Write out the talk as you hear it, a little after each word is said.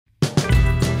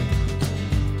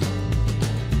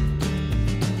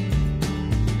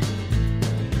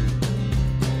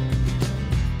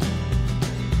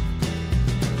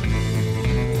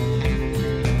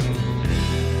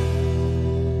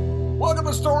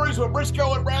Stories with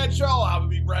Brisco and Bradshaw. I would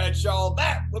be Bradshaw.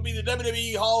 That would be the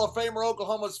WWE Hall of Famer,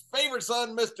 Oklahoma's favorite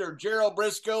son, Mr. Gerald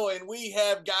Brisco. And we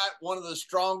have got one of the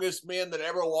strongest men that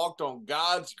ever walked on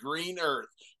God's green earth.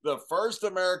 The first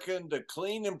American to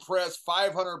clean and press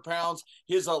 500 pounds.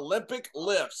 His Olympic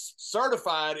lifts,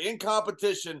 certified in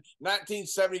competition,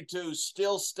 1972,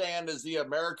 still stand as the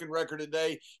American record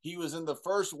today. He was in the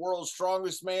first World's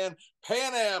Strongest Man,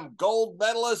 Pan Am gold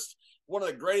medalist, one of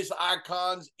the greatest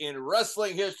icons in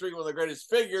wrestling history, one of the greatest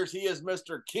figures. He is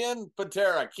Mr. Ken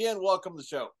Patera. Ken, welcome to the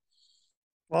show.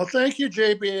 Well, thank you,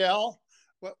 JBL.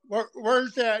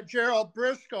 Where's that Gerald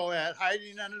Brisco at?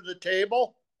 Hiding under the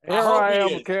table? Here I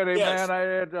am, Kenny, yes.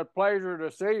 Man. It's a pleasure to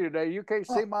see you today. You can't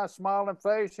see my smiling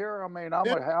face here. I mean,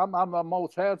 I'm the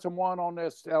most handsome one on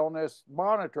this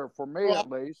monitor for me, well, at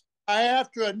least. I have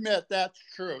to admit that's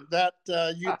true. That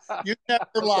you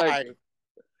never lie.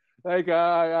 Thank you.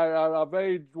 I've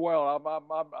aged well.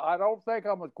 I don't think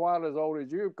I'm quite as old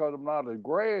as you because I'm not as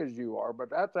gray as you are. But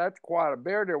that's quite a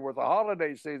beard there with the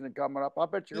holiday season coming up. I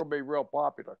bet you're gonna be real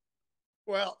popular.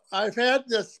 Well, I've had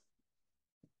this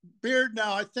beard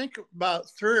now, I think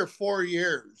about 3 or 4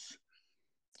 years.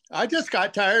 I just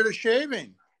got tired of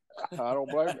shaving. I don't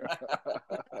blame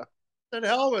you. Said,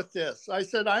 hell with this. I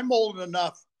said, I'm old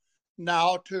enough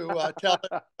now to tell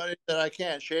everybody that I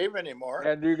can't shave anymore.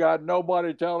 And you got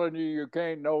nobody telling you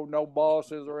can't, no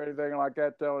bosses or anything like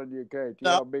that telling you can't. You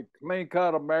know, big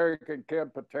clean-cut American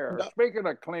Ken Patera. No. Speaking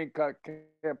of clean-cut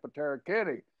Ken Patera,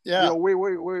 Kenny, yeah. You know, we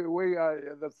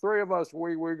the three of us,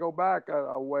 we go back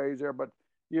a ways there, but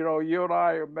you know, you and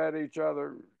I met each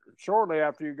other shortly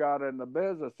after you got in the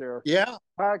business here. Yeah.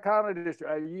 I kind of just,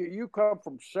 you come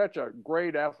from such a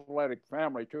great athletic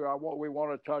family too. We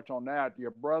want to touch on that.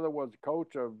 Your brother was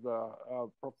coach of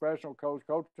professional coach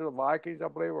of the Vikings, I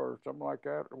believe, or something like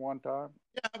that at one time.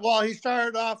 Yeah. Well, he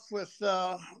started off with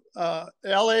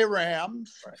LA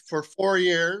Rams for 4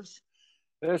 years.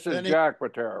 This is Jack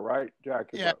Patera, right? Jack.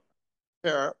 Yeah.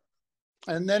 Patera.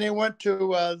 And then he went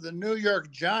to the New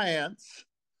York Giants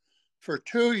for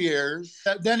 2 years.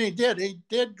 Then he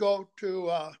did go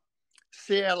to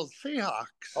Seattle Seahawks.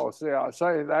 Oh, see, I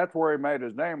say that's where he made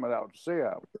his name without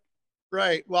Seattle.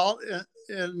 Right. Well,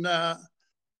 in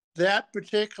that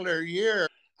particular year,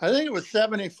 I think it was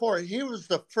 74, he was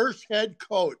the first head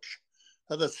coach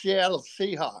of the Seattle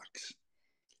Seahawks.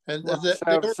 And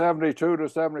 72 to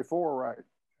 74, right.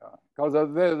 Because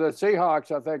the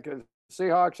Seahawks, I think,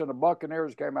 Seahawks and the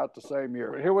Buccaneers came out the same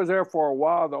year. He was there for a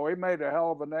while, though. He made a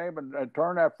hell of a name and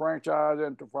turned that franchise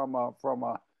into from a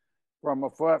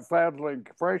fledgling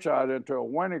franchise into a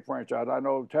winning franchise. I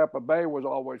know Tampa Bay was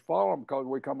always following because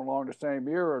we come along the same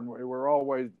year, and we were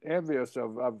always envious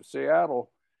of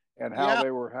Seattle and how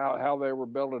they were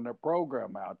building their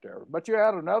program out there. But you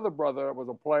had another brother that was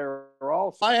a player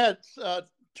also. I had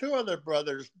 2 other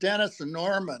brothers, Dennis and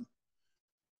Norman.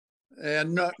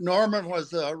 And Norman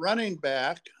was a running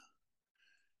back,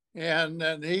 and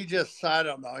then he just, I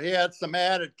don't know, he had some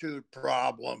attitude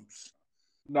problems.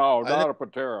 No, not a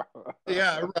Patera.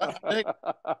 Yeah.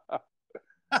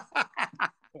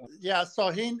 Yeah, so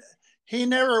he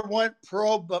never went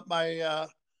pro, but my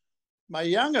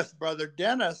youngest brother,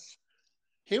 Dennis,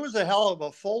 he was a hell of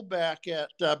a fullback at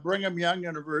Brigham Young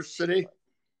University.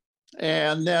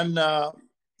 And then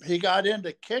he got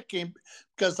into kicking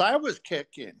because I was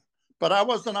kicking. But I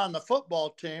wasn't on the football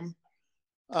team.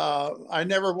 I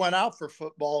never went out for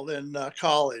football in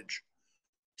college.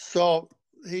 So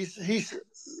he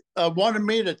wanted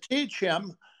me to teach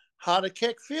him how to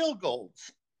kick field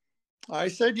goals. I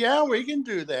said, yeah, we can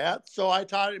do that. So I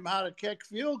taught him how to kick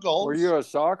field goals. Were you a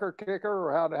soccer kicker,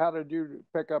 or how did you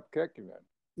pick up kicking then?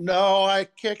 No, I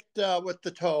kicked with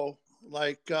the toe,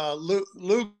 like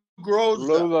Lou Groza.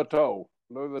 Lou the toe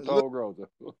Groza.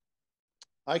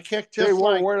 I kicked just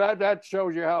like that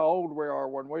shows you how old we are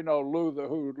when we know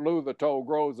who Lou the Toe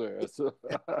Grows is.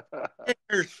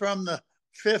 Kickers from the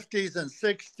 50s and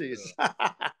 60s.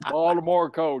 Baltimore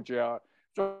coach, yeah.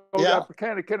 So yeah.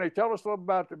 Kenny, tell us a little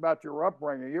about your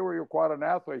upbringing. You were quite an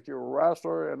athlete. You were a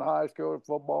wrestler in high school, a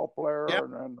football player,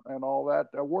 and all that.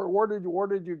 Where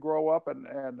did you grow up, and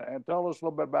tell us a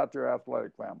little bit about your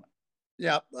athletic family?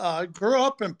 Yeah, I grew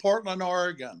up in Portland,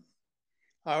 Oregon.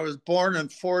 I was born in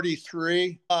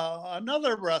 43.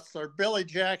 Another wrestler, Billy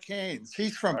Jack Haynes,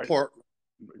 he's from Portland.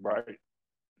 Right.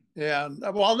 And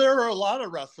well, there were a lot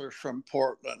of wrestlers from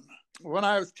Portland. When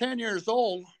I was 10 years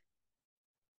old,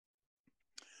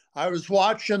 I was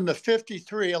watching the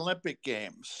 53 Olympic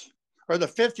Games, or the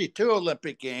 52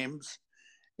 Olympic Games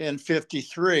in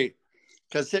 53.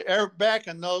 Because back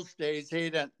in those days,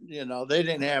 they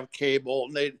didn't have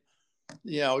cable, and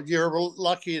you're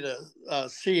lucky to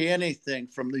see anything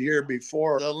from the year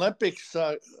before. The Olympics,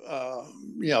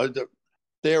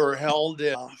 they were held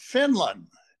in Finland,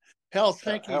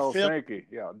 Helsinki, Finland. Helsinki,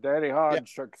 yeah. Daddy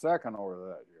Hodge took second over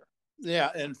that year.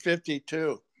 Yeah, in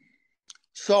 '52.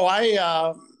 So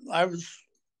I was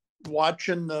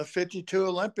watching the '52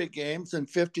 Olympic Games in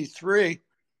 '53,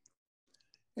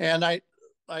 and I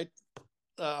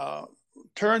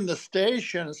turned the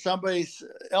station, and somebody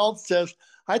else says,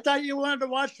 "I thought you wanted to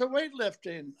watch the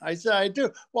weightlifting." I said, "I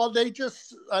do." Well, they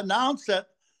just announced that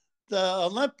the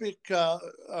Olympic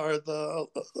or the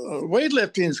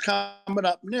weightlifting is coming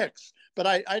up next, but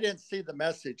I didn't see the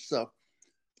message. So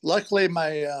luckily,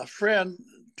 my friend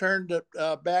turned it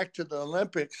back to the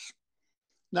Olympics.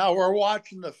 Now we're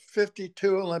watching the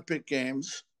 '52 Olympic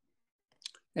Games,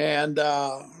 and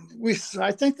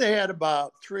I think they had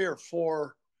about 3 or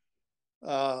 4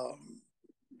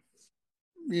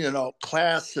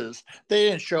 classes. They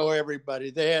didn't show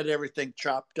everybody. They had everything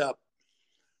chopped up.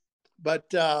 But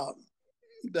the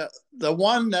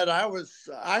one that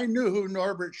I knew who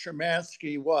Norbert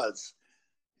Szymanski was.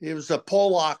 He was a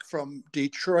Polak from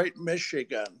Detroit,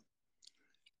 Michigan.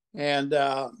 And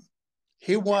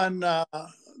he won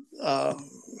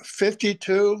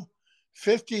 52,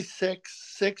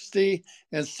 56, 60,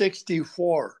 and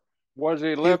 64. Was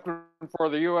he lifting for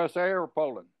the USA or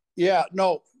Poland? Yeah,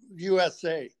 no,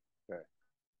 USA. Okay.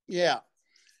 Yeah.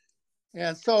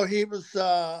 And so he was,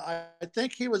 I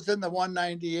think he was in the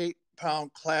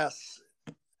 198-pound class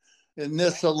in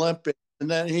this Olympic. And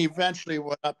then he eventually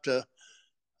went up to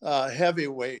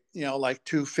heavyweight, like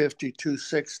 250,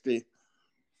 260.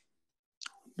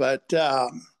 But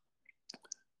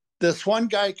this one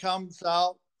guy comes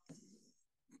out,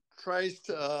 tries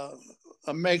to,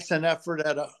 makes an effort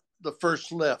at the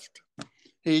first lift.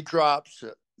 He drops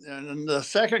it. And then the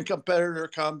second competitor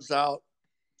comes out.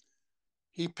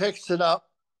 He picks it up,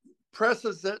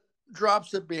 presses it,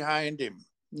 drops it behind him.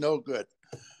 No good.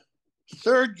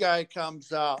 Third guy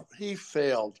comes out. He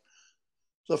failed.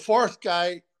 The fourth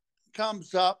guy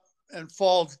comes up and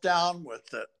falls down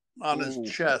with it on his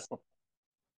chest.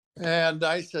 And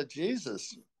I said,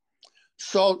 Jesus.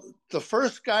 So the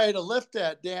first guy to lift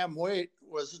that damn weight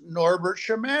was Norbert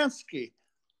Szymanski.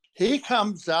 He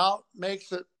comes out,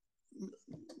 makes it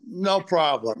no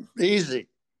problem, easy.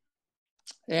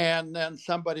 And then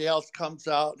somebody else comes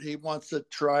out. He wants to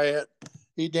try it.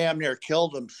 He damn near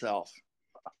killed himself.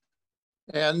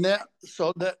 And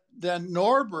then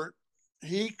Norbert,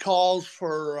 he calls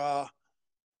for a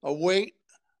weight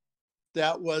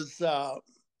that was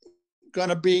going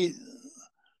to be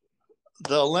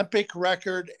the Olympic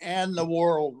record and the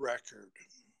world record.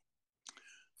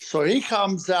 So he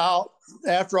comes out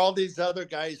after all these other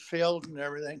guys failed and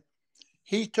everything.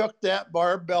 He took that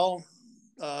barbell,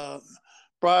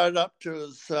 brought it up to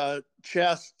his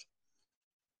chest,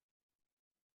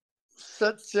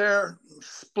 sits there,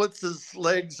 splits his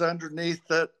legs underneath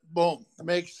it, boom,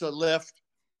 makes a lift.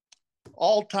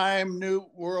 All-time new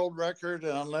world record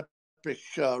and Olympic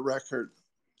record.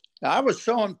 Now, I was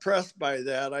so impressed by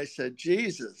that. I said,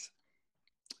 Jesus.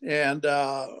 And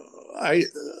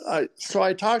so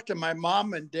I talked to my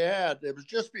mom and dad. It was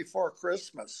just before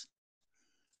Christmas.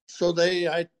 So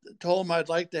I told them I'd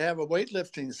like to have a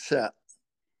weightlifting set.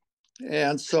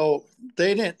 And so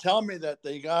they didn't tell me that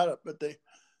they got it, but they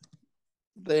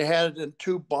had it in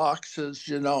 2 boxes,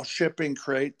 shipping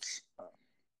crates.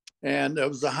 And it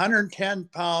was a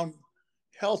 110-pound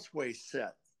health weight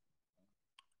set.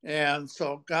 And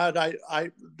so, God,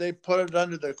 they put it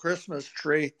under the Christmas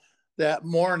tree that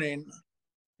morning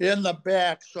in the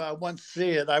back, so I wouldn't see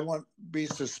it. I wouldn't be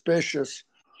suspicious.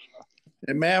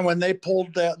 And man, when they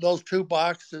pulled those 2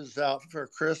 boxes out for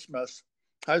Christmas,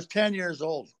 I was 10 years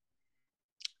old.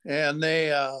 And they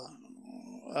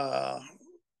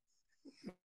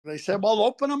said, well,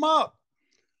 open them up.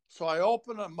 So I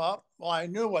opened them up. Well, I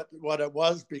knew what it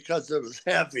was because it was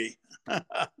heavy.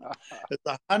 It's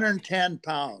 110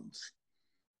 pounds.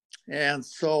 And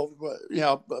so,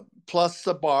 plus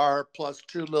the bar, plus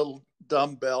 2 little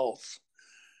dumbbells.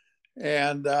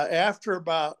 And after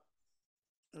about,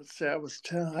 let's say I was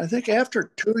 10, I think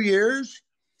after 2 years,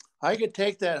 I could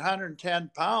take that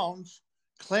 110 pounds,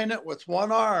 clean it with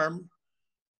one arm,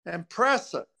 and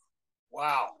press it.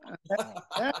 Wow.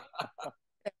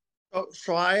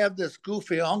 So I have this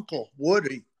goofy uncle,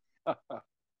 Woody.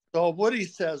 So Woody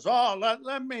says, oh,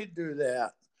 let me do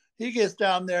that. He gets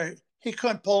down there. He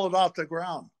couldn't pull it off the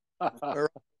ground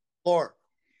or floor.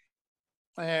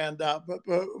 And but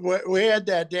we had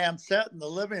that damn set in the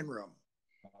living room.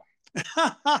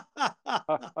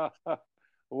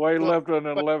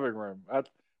 Weightlifting in the living room.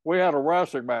 We had a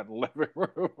wrestling mat in the living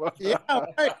room. Yeah,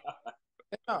 right.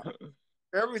 Yeah.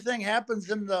 Everything happens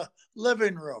in the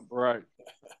living room. Right.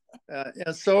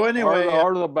 And so anyway,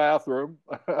 or the bathroom.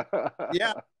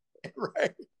 yeah,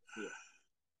 right. Yeah.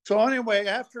 So anyway,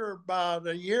 after about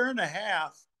a year and a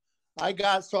half, I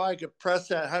got so I could press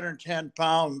that 110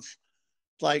 pounds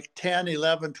like 10,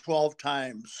 11, 12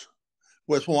 times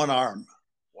with one arm,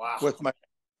 Wow. with my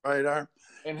right arm.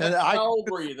 And And how old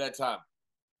were you at that time?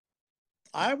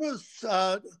 I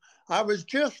was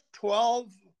just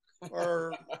 12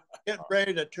 or getting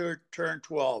ready to turn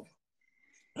 12.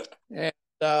 And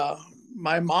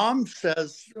my mom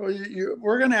says,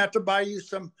 we're going to have to buy you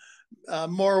some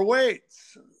more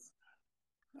weights.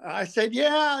 I said,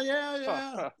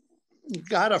 yeah.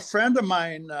 Got a friend of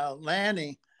mine,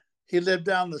 Lanny. He lived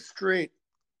down the street.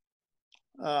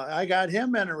 I got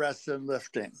him interested in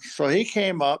lifting. So he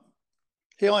came up.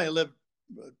 He only lived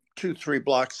 2-3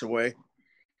 blocks away.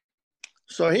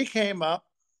 So he came up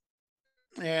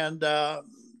and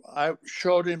I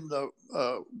showed him the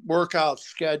workout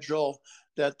schedule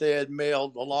that they had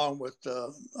mailed along with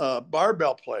the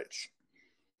barbell plates.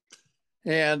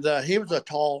 And he was a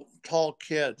tall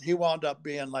kid. He wound up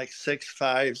being like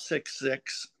 6'5",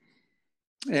 6'6",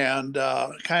 and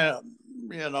kind of,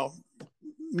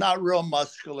 not real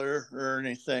muscular or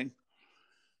anything.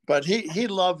 But he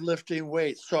loved lifting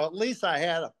weights. So at least I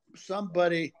had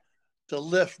somebody to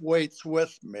lift weights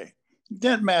with me.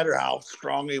 Didn't matter how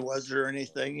strong he was or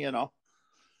anything,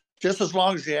 just as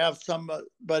long as you have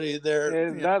somebody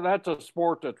there. That's a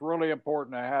sport that's really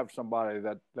important to have somebody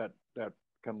that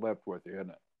can lift with you, isn't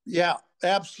it? Yeah,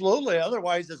 absolutely.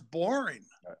 Otherwise, it's boring.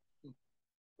 Right.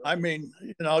 I mean,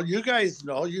 you guys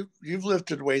know you've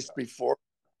lifted weights before.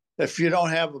 If you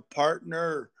don't have a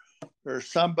partner or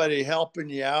somebody helping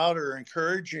you out or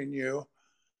encouraging you,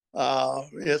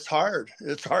 it's hard.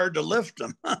 It's hard to lift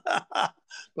them.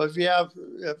 But if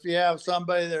you have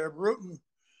somebody there rooting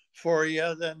for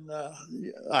you, then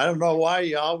I don't know why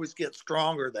you always get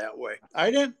stronger that way. I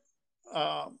didn't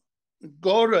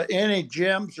go to any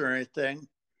gyms or anything.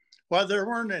 Well, there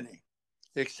weren't any,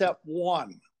 except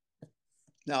one.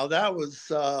 Now that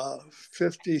was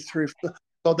 53.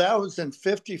 So that was in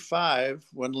 55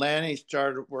 when Lanny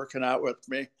started working out with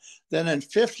me. Then in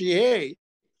 58,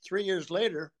 3 years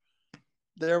later,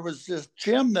 there was this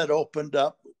gym that opened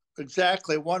up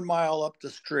exactly 1 mile up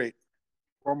the street.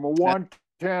 From a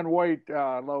 110 weight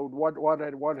load,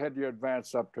 what had you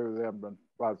advanced up to then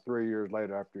about 3 years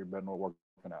later after you've been working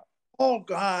out? Oh,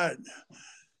 God.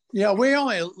 Yeah, we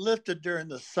only lifted during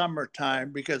the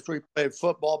summertime because we played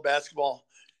football, basketball,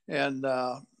 and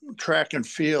track and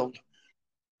field.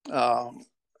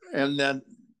 And then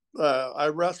I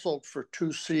wrestled for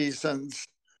 2 seasons.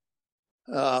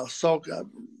 So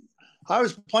I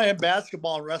was playing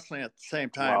basketball and wrestling at the same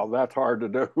time. Wow, that's hard to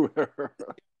do.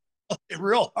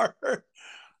 Real hard.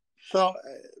 So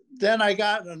then I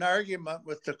got in an argument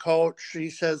with the coach. He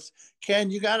says,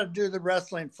 Ken, you got to do the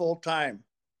wrestling full time.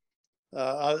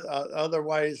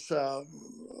 Otherwise,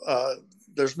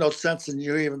 there's no sense in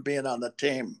you even being on the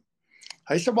team.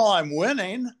 I said, well, I'm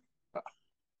winning.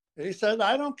 He said,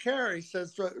 I don't care. He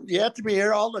says, you have to be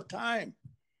here all the time.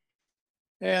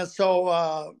 And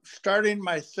so starting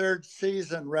my 3rd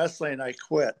season wrestling, I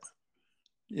quit.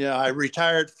 I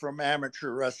retired from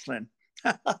amateur wrestling.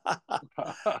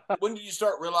 When did you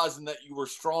start realizing that you were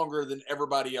stronger than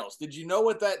everybody else? Did you know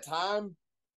at that time?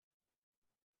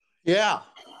 Yeah,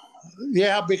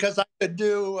 because I could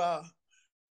do,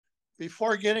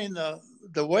 before getting the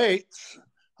weights,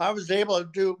 I was able to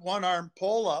do 1-arm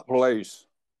pull-ups. Place.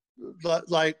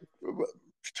 Like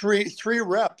three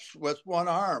reps with 1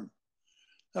 arm.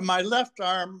 And my left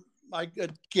arm, I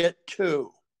could get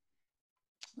 2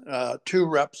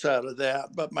 reps out of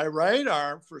that. But my right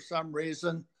arm, for some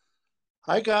reason,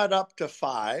 I got up to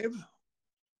 5.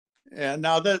 And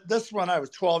now this one, I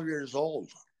was 12 years old.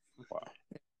 Wow.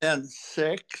 And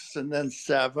 6, and then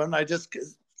 7. I just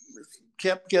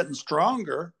kept getting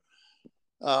stronger.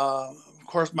 Of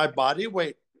course, my body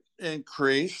weight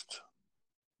increased.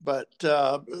 But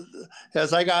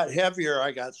as I got heavier,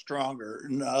 I got stronger,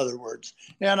 in other words.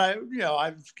 And I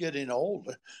was getting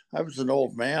old. I was an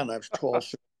old man. I was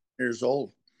 12 years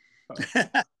old.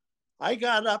 I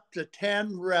got up to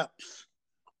 10 reps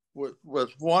with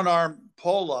 1-arm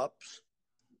pull-ups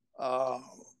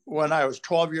when I was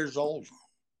 12 years old.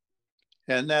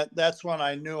 And that's when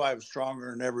I knew I was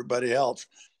stronger than everybody else.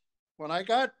 When I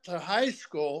got to high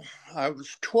school, I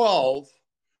was 12.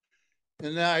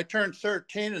 And then I turned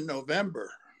 13 in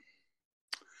November.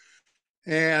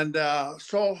 And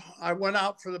so I went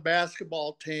out for the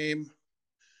basketball team.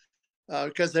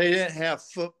 because they didn't have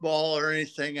football or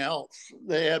anything else.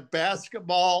 They had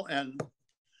basketball and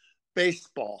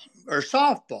baseball or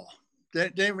softball. They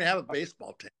didn't even have a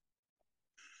baseball team.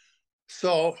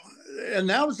 So, and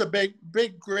that was a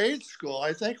big grade school.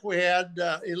 I think we had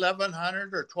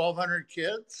 1,100 or 1,200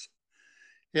 kids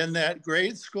in that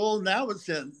grade school. And that was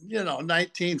in,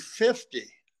 1950.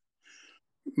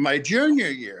 My junior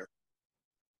year,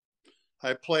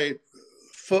 I played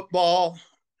football,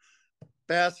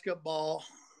 basketball,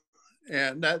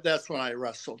 and that's when I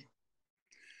wrestled.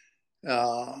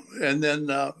 And then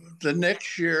the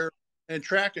next year in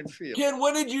track and field. Ken,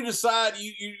 when did you decide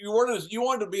you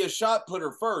wanted to be a shot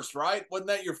putter first, right? Wasn't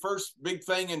that your first big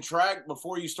thing in track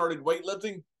before you started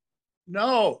weightlifting?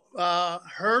 No,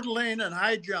 hurdling and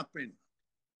high jumping.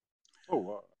 Oh,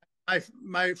 wow.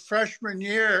 My freshman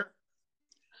year,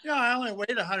 I only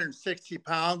weighed 160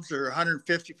 pounds or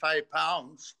 155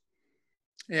 pounds.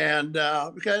 And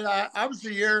because I was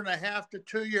a year and a half to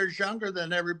 2 years younger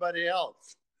than everybody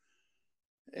else.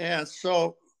 And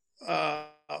so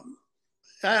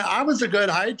I was a good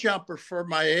high jumper for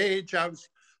my age. I was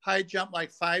high jump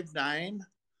like 5'9".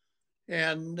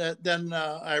 And then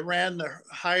I ran the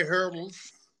high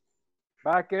hurdles.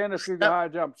 Back then, if you could high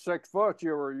jump 6 foot,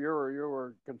 you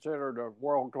were considered a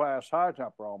world class high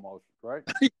jumper almost, right?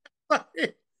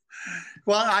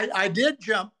 Well, I did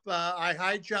jump. I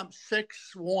high jumped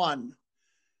 6'1"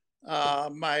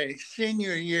 my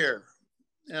senior year,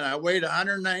 and I weighed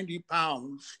 190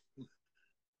 pounds.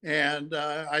 And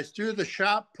I threw the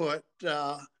shot put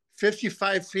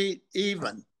 55 feet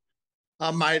even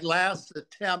on my last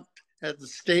attempt at the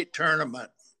state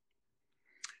tournament.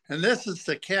 And this is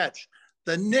the catch.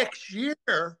 The next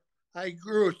year, I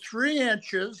grew 3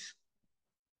 inches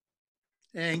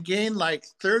and gained like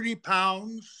 30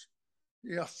 pounds.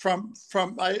 From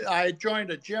I joined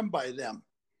a gym by them.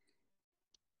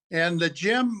 And the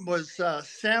gym was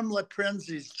Sam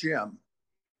Laprenzi's gym.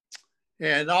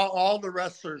 And all the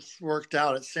wrestlers worked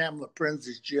out at Sam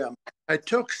Laprenzi's gym. I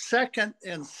took second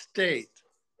in state.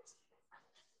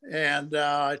 And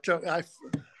I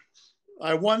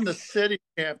won the city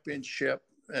championship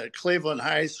at Cleveland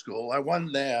High School. I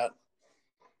won that.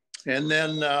 And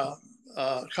then a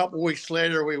couple of weeks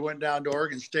later, we went down to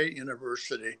Oregon State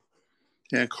University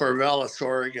in Corvallis,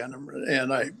 Oregon.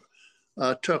 And I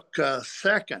took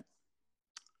second.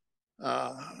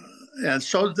 And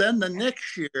so then the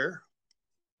next year,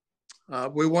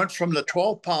 we went from the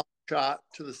 12-pound shot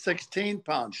to the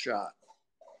 16-pound shot.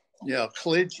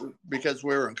 Collegiate, because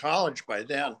we were in college by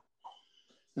then.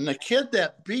 And the kid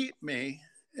that beat me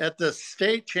at the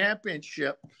state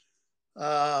championship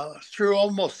threw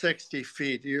almost 60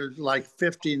 feet. He was like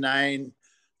 59-10.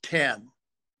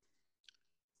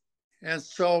 And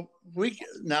so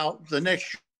now the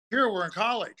next year we're in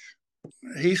college.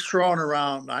 He's throwing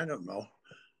around, I don't know,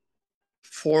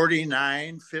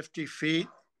 49, 50 feet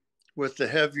with the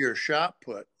heavier shot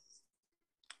put.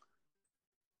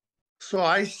 So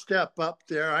I step up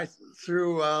there. I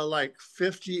threw like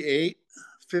 58,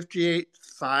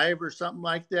 5 or something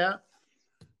like that.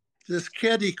 This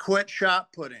kid, he quit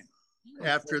shot putting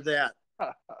after that.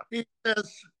 He said,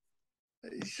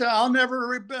 I'll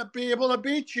never be able to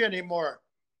beat you anymore.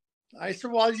 I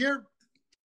said, well, who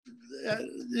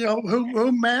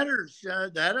matters?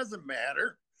 That doesn't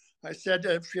matter. I said,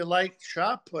 if you like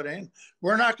shot putting,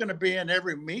 we're not going to be in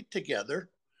every meet together.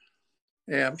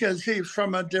 Yeah, because he's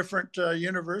from a different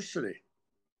university.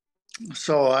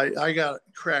 So I got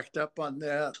cracked up on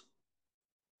that.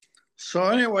 So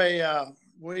anyway,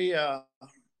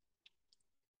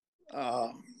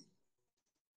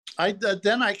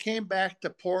 then I came back to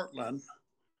Portland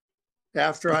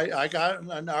after I got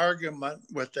in an argument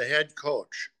with the head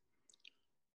coach.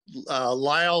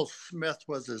 Lyle Smith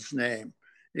was his name.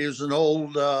 He was an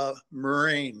old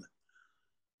Marine.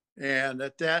 And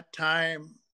at that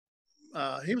time,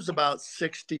 he was about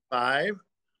 65,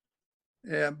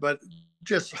 but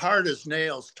just hard as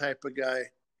nails type of guy.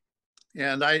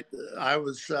 And I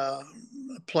was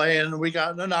playing, we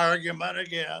got in an argument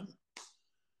again.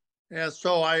 And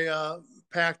so I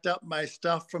packed up my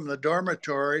stuff from the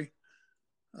dormitory,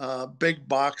 big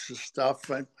box of stuff,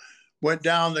 and went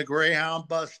down the Greyhound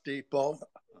bus depot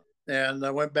and I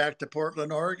went back to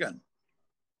Portland, Oregon.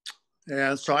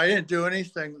 And so I didn't do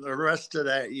anything the rest of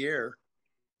that year.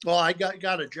 Well, I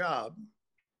got a job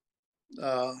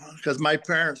because my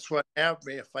parents wouldn't have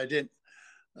me if I didn't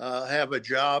have a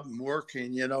job and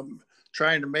working,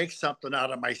 trying to make something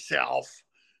out of myself,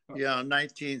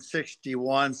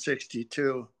 1961,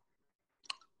 62.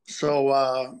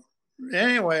 So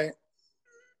anyway,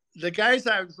 the guys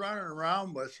I was running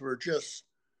around with were just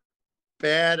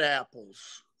bad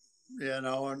apples. And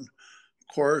of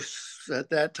course, at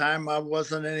that time, I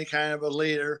wasn't any kind of a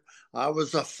leader. I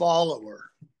was a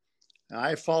follower.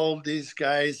 I followed these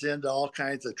guys into all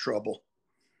kinds of trouble.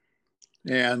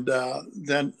 And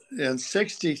then in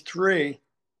 63,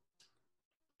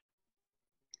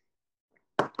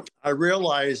 I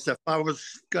realized if I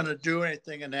was going to do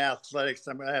anything in athletics,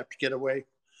 I'm going to have to get away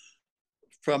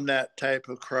from that type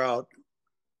of crowd.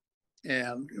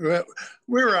 And we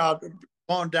were out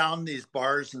going down these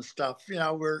bars and stuff.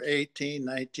 We're 18,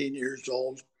 19 years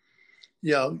old,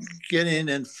 getting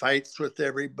in fights with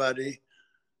everybody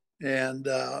and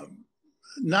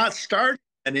not starting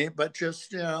any, but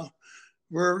just,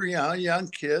 we're, young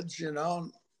kids,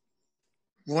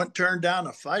 wouldn't turn down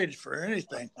a fight for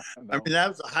anything. No. I mean, that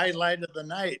was the highlight of the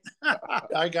night.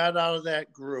 I got out of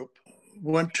that group,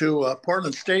 went to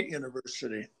Portland State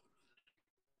University.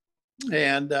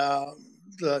 And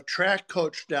the track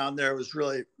coach down there was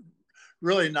really,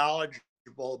 really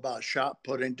knowledgeable about shot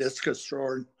putting, discus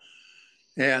throwing,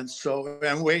 and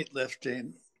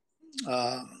weightlifting.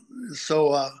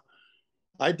 So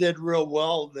I did real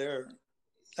well there.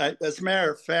 As a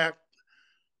matter of fact,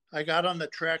 I got on the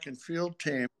track and field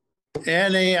team,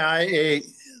 NAIA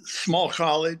small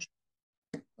college.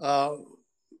 The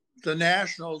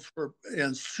nationals were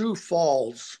in Sioux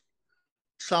Falls,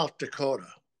 South Dakota.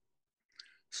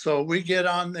 So we get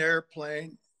on the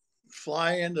airplane,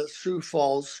 fly into Sioux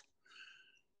Falls,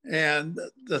 and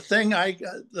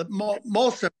the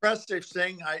most impressive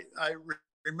thing I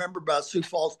remember about Sioux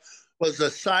Falls was the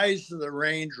size of the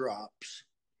raindrops.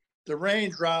 The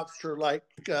raindrops are like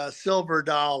silver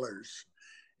dollars,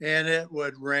 and it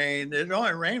would rain. It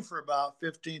only rained for about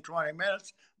 15, 20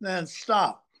 minutes, then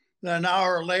stop. Then an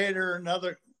hour later,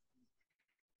 another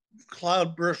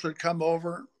cloud burst would come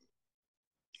over.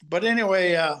 But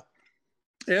anyway,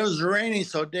 it was raining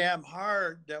so damn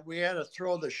hard that we had to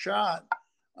throw the shot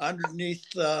underneath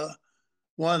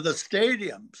one of the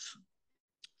stadiums.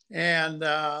 And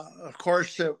of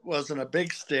course, it wasn't a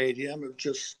big stadium. It was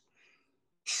just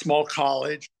small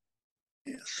college.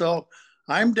 So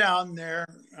I'm down there.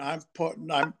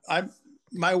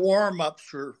 My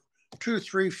warm-ups were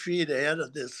 2-3 feet ahead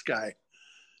of this guy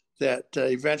that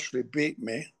eventually beat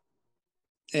me.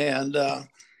 And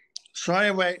so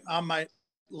anyway, on my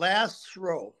last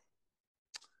throw,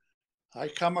 I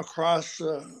come across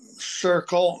a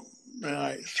circle and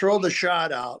I throw the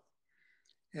shot out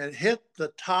and hit the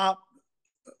top.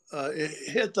 It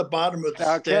hit the bottom of the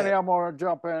now, step. Kenny, I'm going to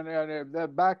jump in.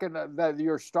 And back in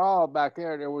your style back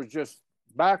there, it was just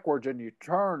backwards and you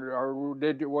turned, or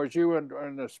was you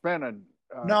in the spinning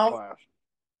class?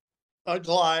 A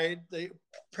glide, the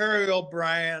Perry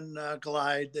O'Brien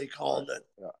glide, they called it.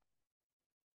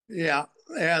 Yeah.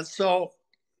 And so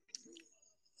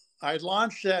I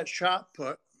launched that shot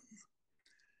put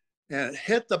and it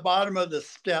hit the bottom of the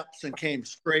steps and came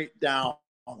straight down.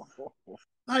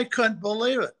 I couldn't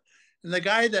believe it. And the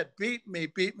guy that beat me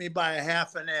by a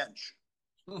half an inch.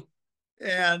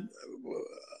 And,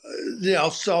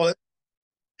 so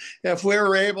if we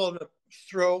were able to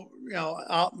throw,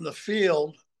 out in the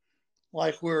field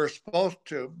like we were supposed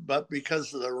to, but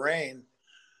because of the rain,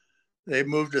 they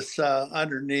moved us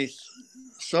underneath.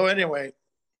 So anyway,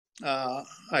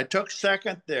 I took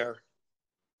second there.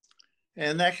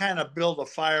 And that kind of built a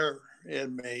fire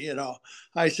in me,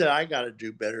 I said, I got to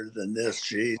do better than this,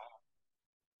 geez.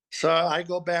 So I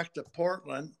go back to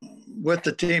Portland with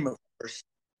the team, of course.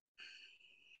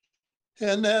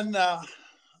 And then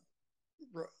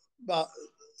about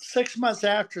 6 months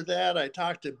after that, I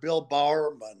talked to Bill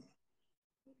Bowerman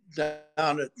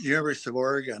down at the University of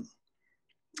Oregon.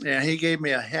 And he gave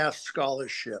me a half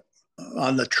scholarship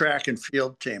on the track and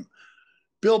field team.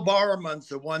 Bill Bowerman's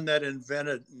the one that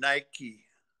invented Nike.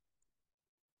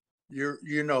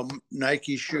 You know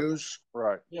Nike shoes?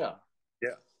 Right. Yeah.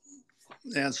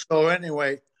 And so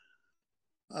anyway,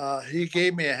 he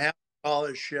gave me a half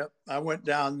scholarship. I went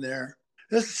down there.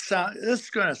 This is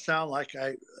going to sound like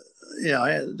that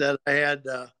I had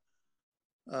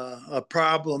a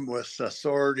problem with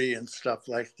authority and stuff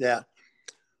like that.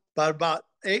 But about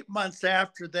 8 months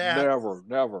after that,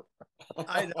 never.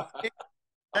 I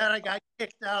got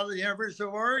kicked out of the University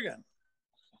of Oregon.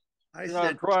 I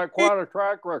said, quite a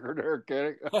track record there,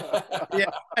 Kenny.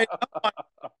 Yeah,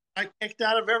 I kicked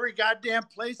out of every goddamn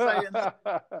place I ended.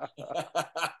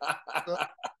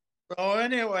 So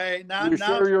anyway, now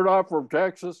sure you're not from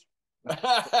Texas?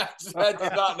 That's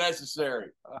not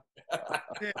necessary.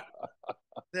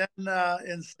 Then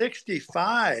in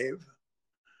 65,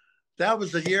 that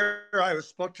was the year I was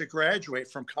supposed to graduate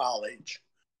from college.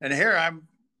 And here I'm,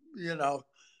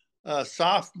 a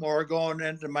sophomore going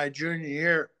into my junior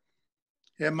year.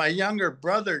 And my younger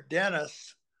brother,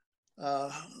 Dennis,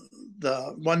 the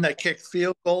one that kicked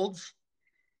field goals,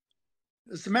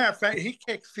 as a matter of fact, he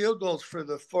kicked field goals for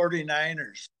the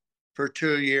 49ers for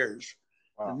 2 years.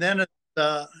 Wow. And then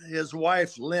his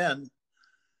wife, Lynn,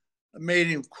 made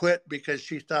him quit because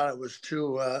she thought it was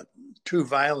too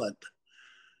violent.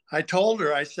 I told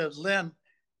her, I said, Lynn,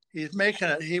 he was making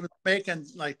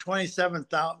like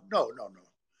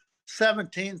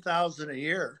 17,000 a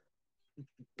year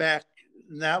back.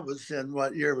 And that was in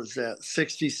what year was that?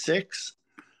 66,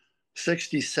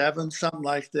 67, something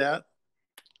like that.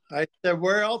 I said,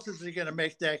 where else is he going to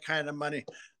make that kind of money?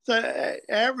 The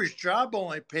average job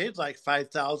only paid like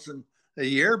 5,000 a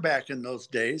year back in those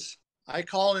days. I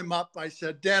called him up. I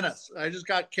said, Dennis, I just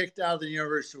got kicked out of the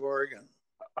University of Oregon.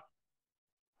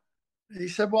 He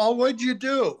said, well, what'd you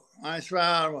do? I said,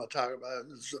 well, I don't want to talk about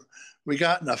it. So we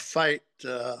got in a fight,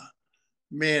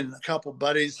 me and a couple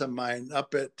buddies of mine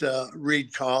up at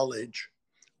Reed College.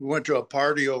 We went to a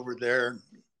party over there and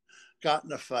got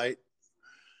in a fight.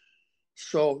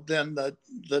 So then the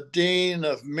dean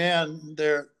of men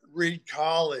there at Reed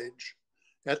College,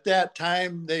 at that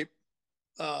time, they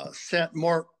sent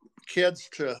more kids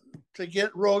to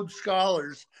get Rhodes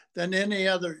Scholars than any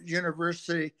other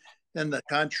university in the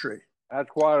country. That's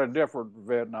quite a different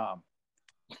Vietnam.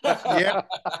 Yeah.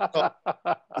 So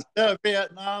instead of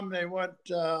Vietnam, they went,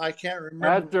 I can't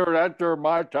remember. That's during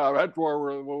my time. That's where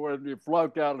when you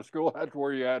flunked out of school, that's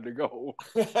where you had to go.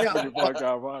 Yeah. When you flunked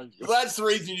out of high school. That's the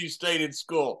reason you stayed in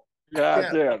school. Yeah,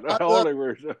 that's it. The only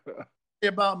reason.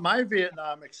 About my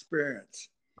Vietnam experience.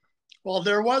 Well,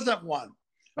 there wasn't one.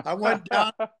 I went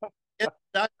down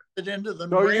into the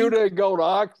So you didn't go to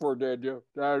Oxford, did you?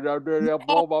 That'll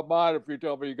blow my mind if you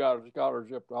tell me you got a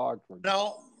scholarship to Oxford.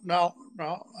 No.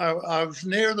 I was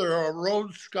neither a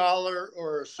Rhodes Scholar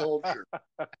or a soldier.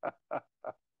 I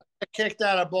kicked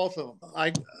out of both of them.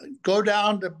 I go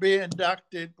down to be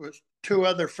inducted with two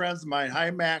other friends of mine, Hy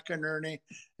McInerney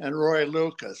and Roy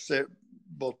Lucas. They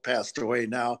both passed away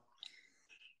now.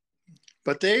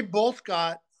 But they both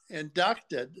got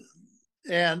inducted.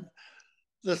 And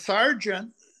the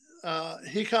sergeant,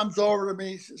 he comes over to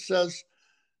me, says,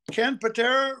 Ken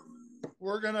Patera,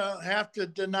 we're going to have to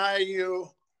deny you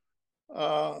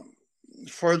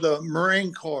for the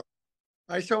Marine Corps.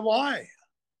 I said, why?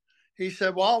 He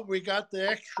said, well, we got the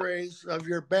x-rays of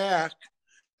your back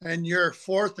and your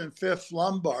fourth and fifth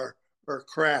lumbar are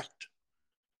cracked.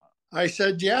 I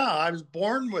said, yeah, I was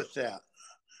born with that.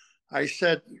 I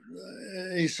said,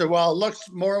 he said, well, it looks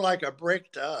more like a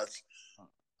break to us.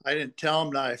 I didn't tell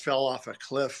him that I fell off a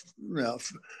cliff,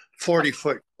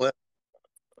 40-foot cliff.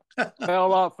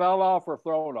 Fell off or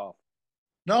thrown off?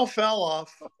 No, fell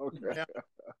off. Okay. Yeah.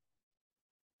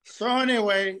 So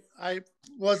anyway, I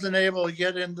wasn't able to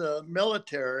get into the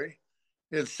military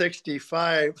in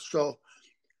 65. So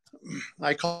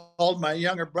I called my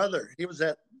younger brother. He was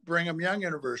at Brigham Young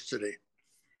University.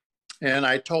 And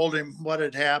I told him what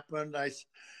had happened. I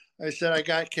said, I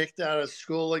got kicked out of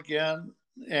school again.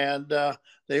 And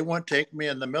they wouldn't take me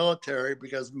in the military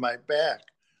because of my back.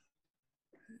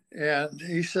 And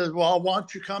he said, well, why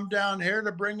don't you come down here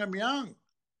to Brigham Young?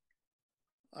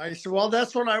 I said, well,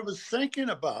 that's what I was thinking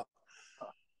about.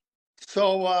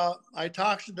 So I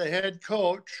talked to the head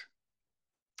coach,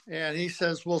 and he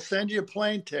says, we'll send you a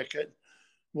plane ticket.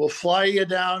 We'll fly you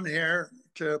down here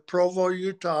to Provo,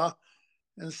 Utah,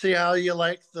 and see how you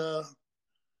like the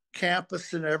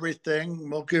campus and everything.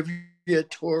 We'll give you a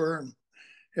tour and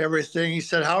everything. He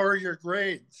said, how are your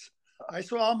grades? I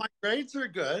said, well, my grades are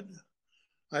good.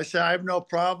 I said, I have no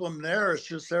problem there. It's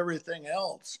just everything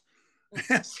else.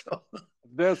 So,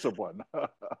 discipline.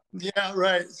 Yeah,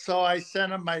 right. So I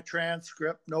sent him my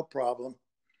transcript, no problem.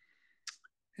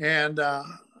 And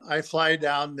I fly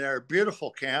down there,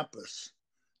 beautiful campus,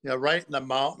 right in the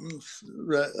mountains,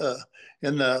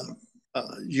 in the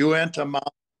Uinta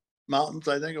Mountains,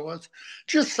 I think it was,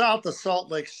 just south of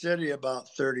Salt Lake City, about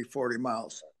 30, 40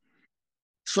 miles.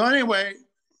 So anyway,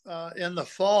 in the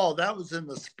fall, that was in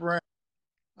the spring,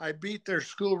 I beat their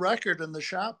school record in the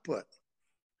shot put.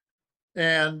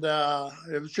 And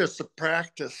it was just a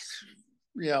practice,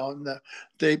 and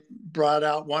they brought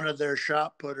out one of their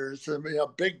shot putters, a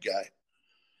big guy.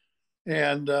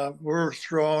 And we're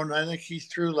throwing, I think he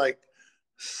threw like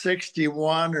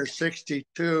 61 or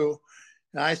 62.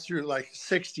 And I threw like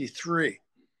 63.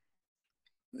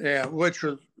 Yeah, which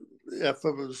was, if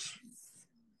it was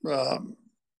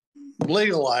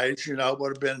legalized, it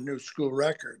would have been a new school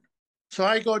record. So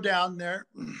I go down there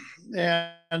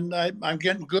and I'm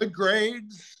getting good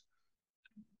grades.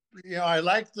 I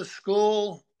like the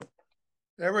school.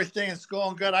 Everything is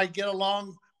going good. I get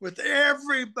along with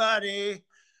everybody.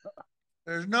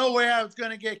 There's no way I was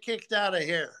going to get kicked out of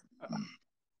here.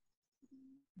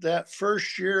 That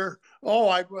first year,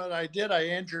 what I did, I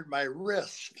injured my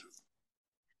wrist.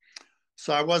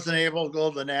 So I wasn't able to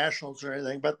go to the nationals or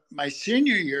anything. But my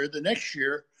senior year, the next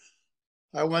year,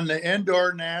 I won the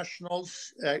indoor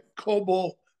nationals at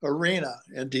Cobo Arena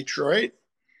in Detroit.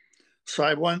 So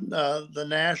I won the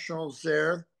nationals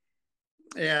there,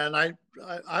 and I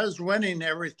was winning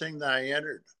everything that I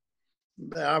entered.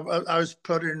 I was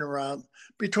putting around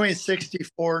between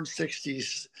 64 and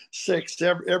 66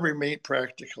 every meet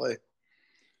practically.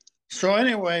 So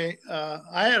anyway,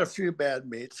 I had a few bad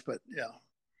meets, but yeah,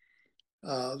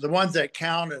 the ones that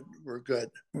counted were good.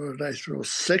 What did I throw?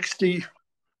 60,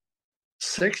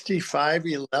 65,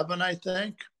 11, I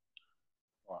think.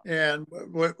 Wow. And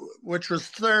which was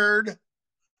third.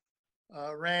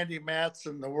 Randy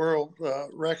Matson, the world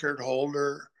record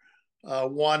holder,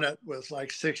 won it with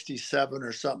like 67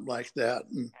 or something like that.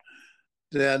 And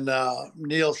then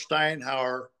Neil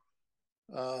Steinhauer,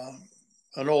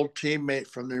 an old teammate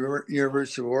from the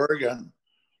University of Oregon,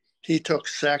 he took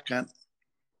second.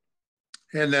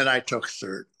 And then I took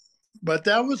third. But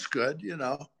that was good, you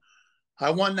know.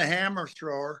 I won the hammer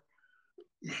thrower.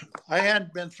 I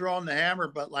hadn't been throwing the hammer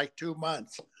but like 2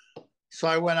 months. So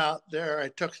I went out there. I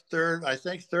took third, I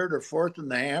think third or fourth in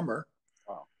the hammer.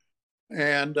 Wow.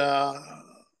 And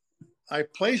I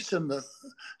placed in the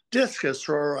discus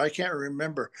thrower. I can't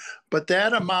remember. But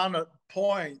that amount of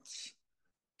points,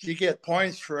 you get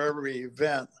points for every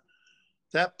event.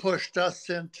 That pushed us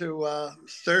into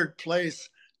third place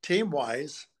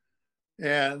team-wise.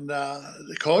 And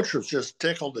the coach was just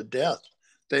tickled to death.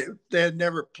 They had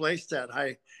never placed that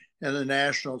high in the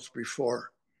nationals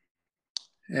before.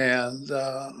 And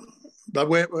but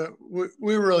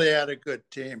we really had a good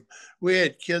team. We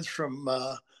had kids from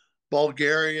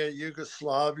Bulgaria,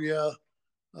 Yugoslavia,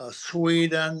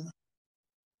 Sweden,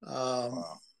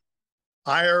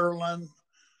 Ireland.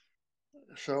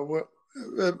 So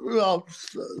well,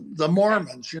 the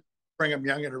Mormons, Brigham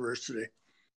Young University.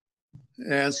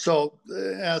 And so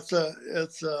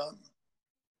the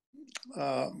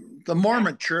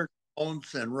Mormon Church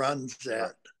owns and runs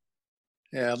that.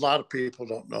 Yeah, a lot of people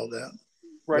don't know that.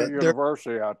 Great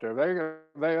university out there.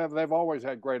 They've always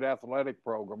had great athletic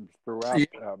programs throughout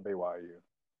BYU.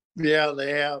 Yeah,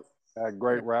 they have. A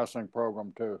great wrestling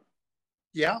program too.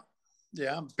 Yeah,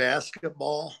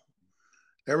 basketball,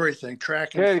 everything,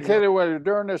 track and field.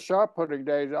 During the shot putting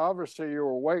days, obviously you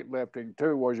were weightlifting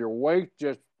too. Was your weight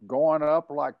just going up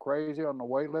like crazy on the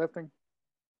weightlifting?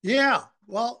 Yeah,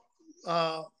 well,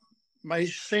 my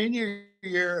senior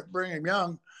year at Brigham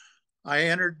Young, I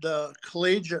entered the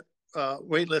collegiate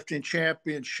weightlifting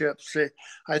championships.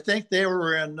 I think they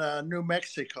were in New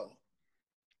Mexico,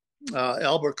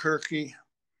 Albuquerque.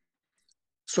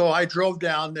 So I drove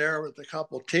down there with a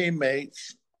couple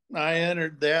teammates. I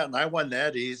entered that, and I won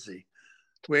that easy.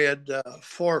 We had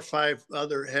 4 or 5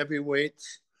 other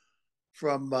heavyweights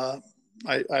from,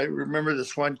 I remember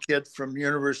this one kid from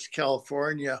University of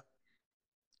California,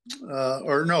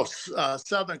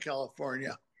 Southern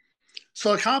California.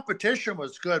 So the competition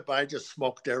was good, but I just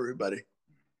smoked everybody.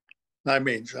 I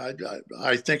mean,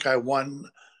 I think I won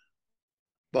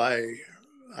by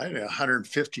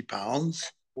 150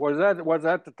 pounds. Was that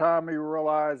the time you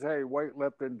realized, hey,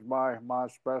 weightlifting's my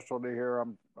specialty here?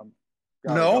 I'm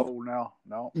no go now.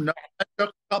 No, it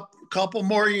took a couple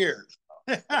more years.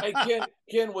 Hey,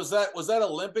 Ken, was that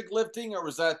Olympic lifting or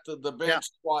was that the bench,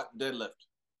 squat, deadlift?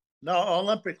 No,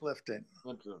 Olympic lifting.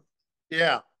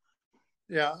 Yeah.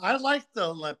 I liked the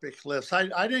Olympic lifts.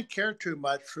 I didn't care too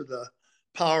much for the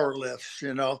power lifts.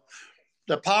 You know,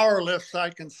 the power lifts I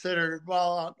considered,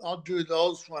 well, I'll do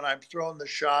those when I'm throwing the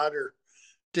shot or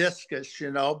discus.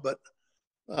 You know, but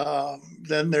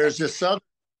then there's this other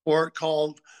sport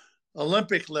called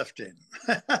Olympic lifting.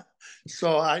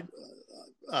 So I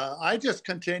just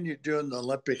continued doing the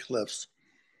Olympic lifts.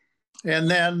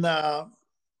 And then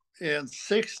in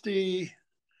 68,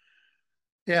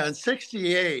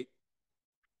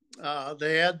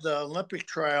 they had the Olympic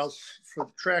trials for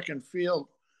track and field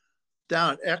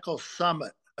down at Echo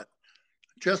Summit,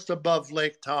 just above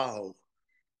Lake Tahoe.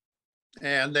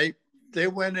 And they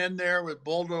went in there with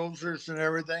bulldozers and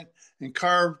everything and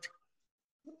carved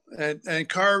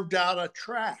out a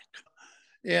track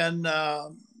in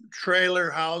trailer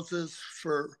houses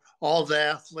for all the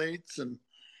athletes, and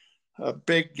a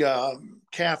big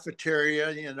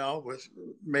cafeteria, you know, was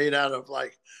made out of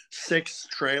like 6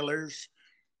 trailers,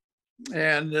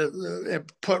 and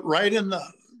it put right in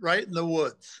the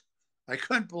woods. I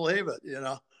couldn't believe it, you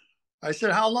know. I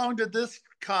said, how long did this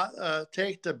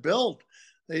take to build?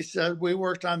 They said, we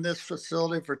worked on this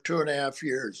facility for 2.5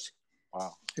 years.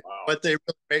 Wow. But they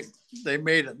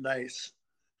made it nice.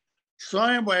 So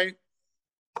anyway,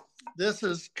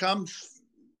 comes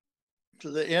to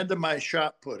the end of my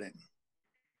shot putting.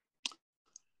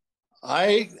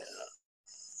 I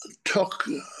took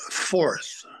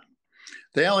fourth.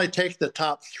 They only take the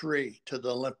top 3 to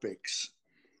the Olympics.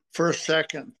 First,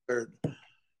 second, third.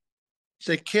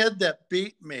 The kid that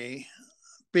beat me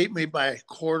by a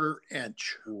 1/4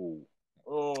 inch. Ooh.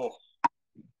 Oh.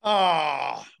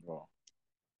 Oh. Oh.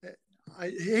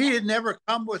 He had never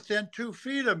come within 2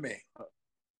 feet of me.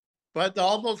 But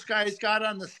all those guys got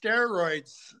on the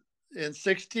steroids in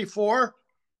 '64.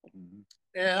 Mm-hmm.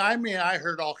 And I mean, I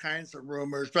heard all kinds of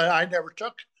rumors, but I never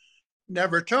took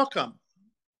them.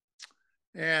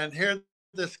 And here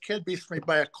this kid beats me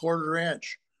by a 1/4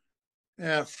 inch.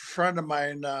 And a friend of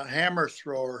mine, hammer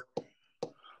thrower,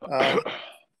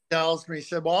 tells me, he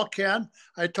said, well, Ken,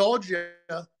 I told you,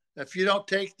 if you don't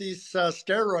take these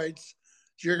steroids,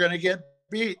 you're going to get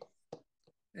beat.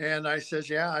 And I says,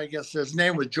 yeah, I guess his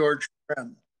name was George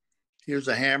Friend. He was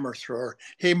a hammer thrower.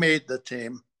 He made the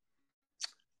team.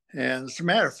 And as a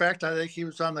matter of fact, I think he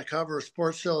was on the cover of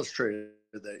Sports Illustrated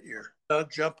that year. I'll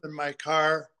jump in my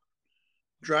car,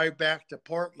 drive back to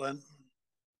Portland.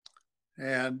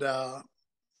 And I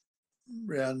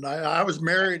was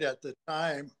married at the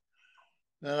time.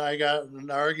 Then I got an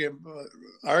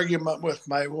argument with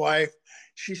my wife.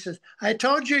 She says, I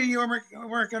told you you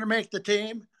weren't going to make the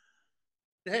team.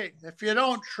 Hey, if you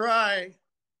don't try,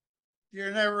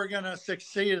 you're never going to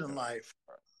succeed in life.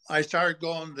 I started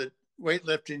going to the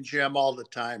weightlifting gym all the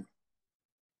time.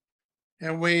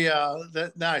 And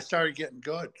now I started getting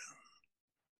good.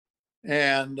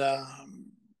 And,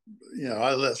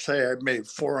 let's say I made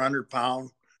 400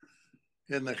 pounds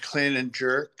in the clean and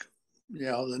jerk.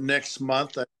 The next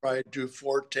month I probably do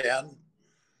 410,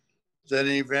 then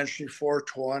eventually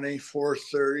 420,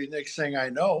 430. Next thing I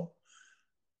know,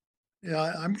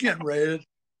 I'm getting ready to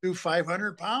do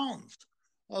 500 pounds.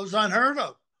 Well, it was unheard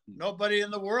of. Nobody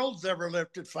in the world's ever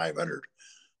lifted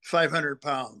 500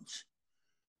 pounds.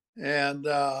 And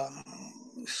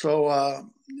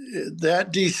so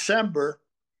that December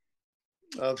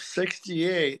of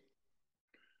 '68,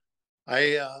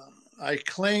 I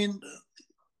cleaned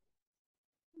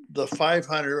the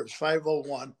 500, it was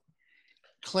 501,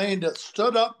 cleaned it,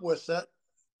 stood up with it,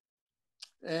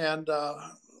 and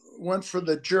went for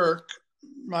the jerk.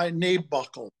 My knee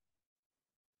buckled.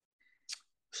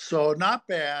 So not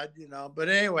bad, but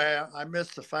anyway, I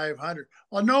missed the 500.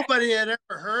 Well, nobody had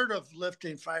ever heard of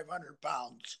lifting 500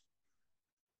 pounds.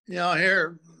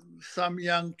 Here, some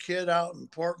young kid out in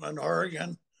Portland,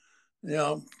 Oregon,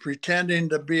 pretending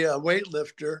to be a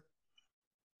weightlifter.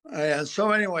 And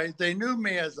so anyway, they knew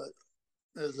me as a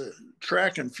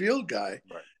track and field guy,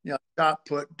 right. Shot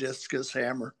put, discus,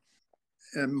 hammer.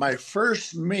 And my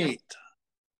first meet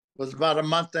was about a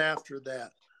month after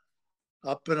that,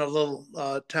 up in a little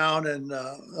town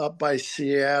up by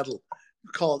Seattle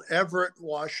called Everett,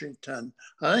 Washington.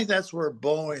 I think that's where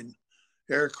Boeing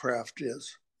aircraft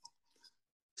is.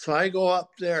 So I go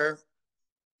up there,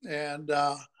 and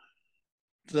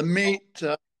the meet,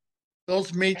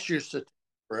 those meets used to take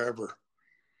forever.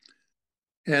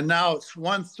 And now it's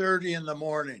 1:30 in the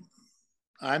morning.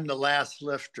 I'm the last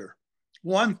lifter.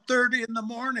 1:30 in the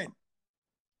morning.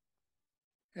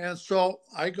 And so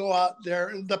I go out there,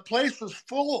 and the place was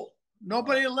full.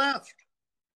 Nobody left.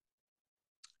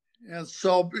 And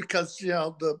so because,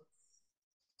 the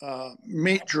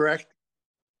meet director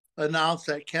announced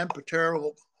that Ken Patera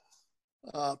will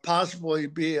possibly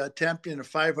be attempting a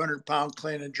 500-pound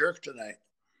clean and jerk tonight.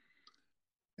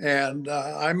 And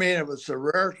it was a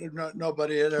rare,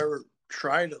 nobody had ever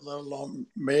tried it, let alone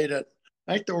made it.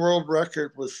 I think the world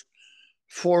record was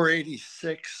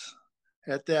 486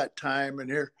 at that time.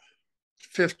 And here,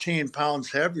 15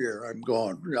 pounds heavier, I'm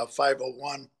going,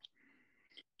 501.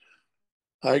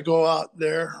 I go out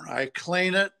there, I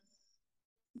clean it.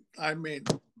 I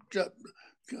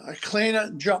clean it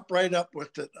and jump right up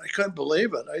with it. I couldn't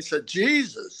believe it. I said,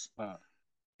 Jesus,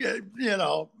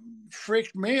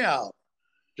 freaked me out.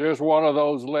 Just one of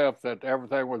those lifts that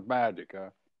everything was magic,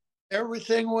 huh?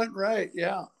 Everything went right,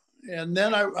 yeah. And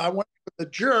then I went with the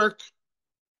jerk,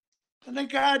 and the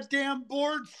goddamn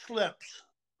board slips.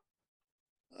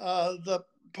 The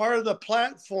part of the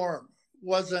platform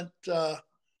wasn't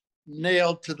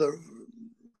nailed to the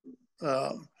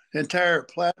entire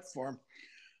platform.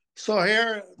 So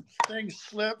here, thing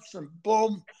slips, and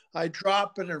boom, I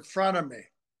drop it in front of me.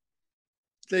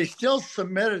 They still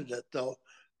submitted it, though,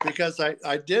 because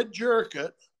I did jerk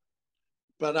it,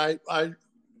 but I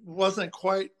wasn't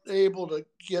quite able to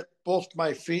get both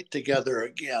my feet together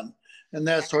again. And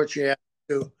that's what you have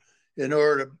to do. in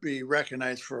order to be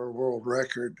recognized for a world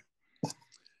record.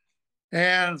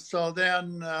 And so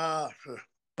then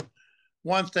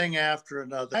one thing after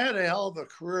another. I had a hell of a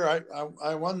career.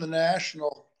 I won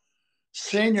the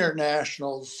senior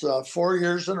nationals 4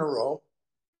 years in a row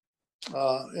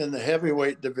in the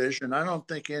heavyweight division. I don't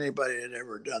think anybody had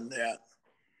ever done that.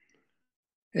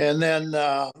 And then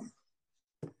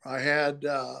I had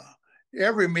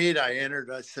every meet I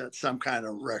entered, I set some kind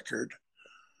of record.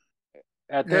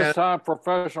 At this time,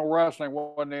 professional wrestling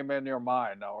wasn't even in your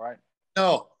mind, though, right?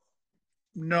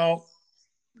 No,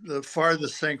 the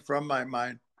farthest thing from my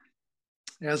mind.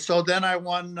 And so then I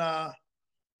won the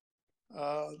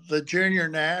junior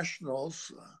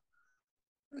nationals.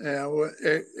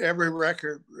 Every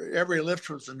lift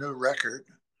was a new record.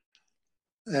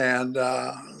 And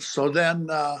so then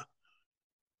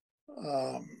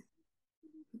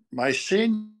my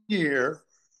senior year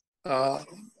I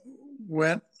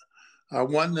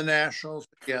won the nationals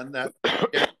again.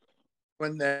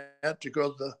 Win that to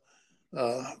go to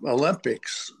the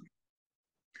Olympics.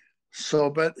 So,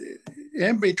 but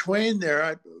in between there,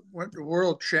 I went to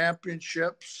World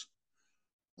Championships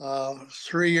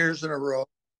 3 years in a row.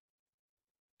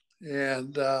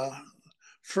 And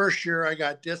first year I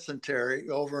got dysentery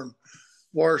over in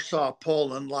Warsaw,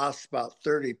 Poland, lost about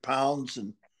 30 pounds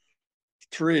in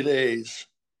 3 days.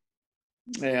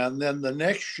 And then the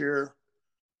next year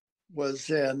was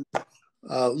in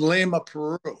Lima,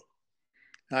 Peru.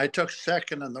 I took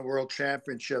second in the World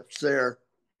Championships there.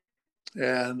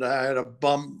 And I had a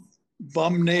bum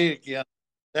knee again.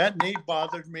 That knee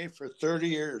bothered me for 30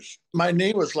 years. My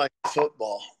knee was like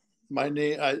football. My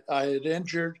knee, I had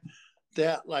injured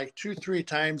that like 2-3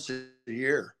 times a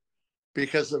year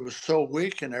because it was so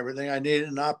weak and everything. I needed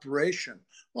an operation.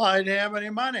 Well, I didn't have any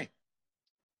money,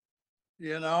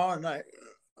 and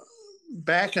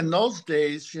back in those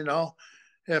days,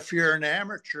 if you're an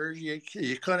amateur, you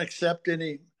couldn't accept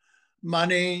any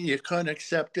money. You couldn't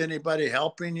accept anybody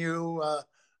helping you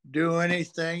do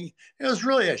anything. It was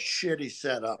really a shitty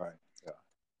setup. Right.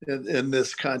 In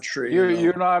this country.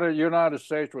 United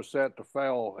States was set to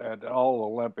fail at all the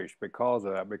Olympics because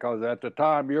of that, because at the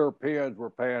time Europeans were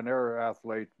paying their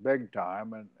athletes big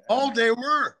time. And they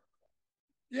were.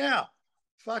 Yeah.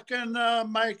 Fucking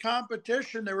my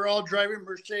competition, they were all driving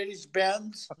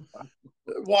Mercedes-Benz,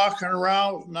 walking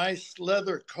around with nice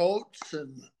leather coats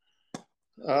and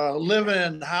living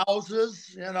in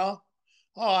houses, Oh,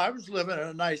 I was living in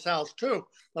a nice house too,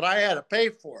 but I had to pay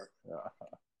for it. Yeah.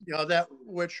 That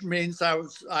which means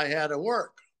I had to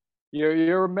work. You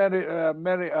were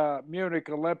Munich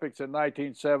Olympics in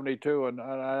 1972, and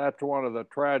that's one of the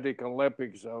tragic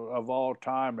Olympics of all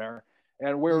time there.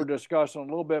 And we were discussing a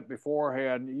little bit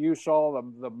beforehand. You saw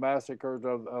the massacres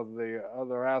of the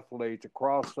other athletes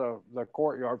across the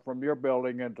courtyard from your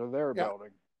building into their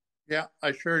building. Yeah,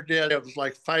 I sure did. It was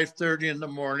like 5:30 in the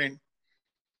morning,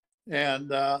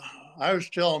 and I was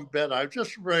still in bed. I was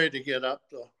just ready to get up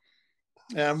though.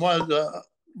 And one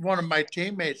of my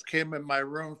teammates came in my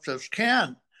room and says,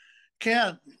 Ken,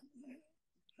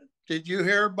 did you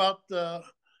hear about the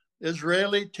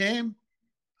Israeli team?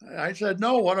 I said,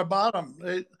 no, what about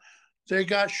them? They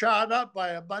got shot up by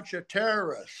a bunch of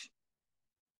terrorists.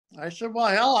 I said, well,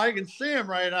 hell, I can see them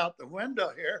right out the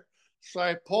window here. So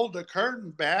I pulled the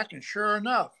curtain back, and sure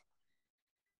enough,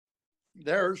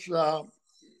 there's,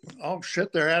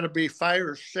 there had to be 5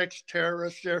 or 6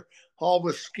 terrorists there, all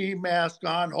with ski masks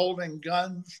on, holding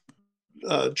guns.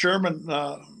 German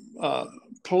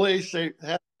police, they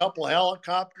had a couple of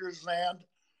helicopters land.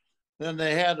 Then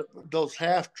they had those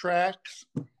half tracks,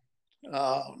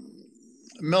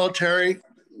 military.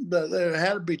 There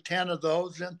had to be 10 of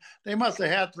those. And they must have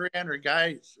had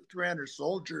 300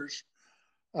 soldiers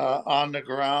on the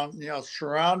ground,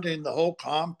 surrounding the whole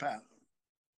compound.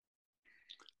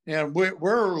 And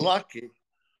we're lucky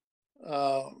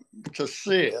to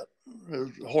see it. It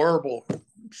was a horrible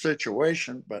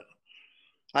situation, but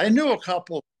I knew a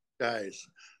couple of guys,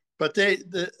 but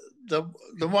the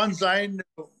ones I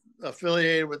knew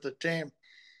affiliated with the team,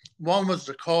 one was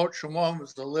the coach and one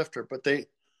was the lifter, but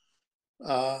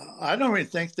I don't even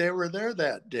think they were there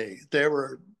that day. They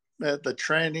were at the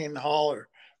training hall or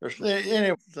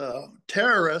anyway. The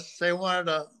terrorists, they wanted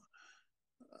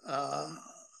a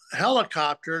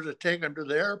helicopter to take them to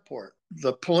the airport.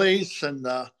 The police and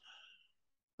the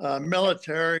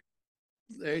military,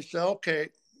 they said, okay,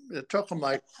 it took them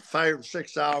like 5 or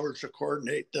 6 hours to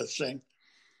coordinate this thing,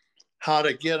 how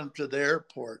to get them to the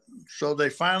airport. So they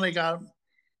finally got them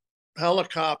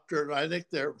helicoptered. I think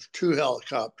there was 2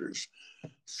 helicopters.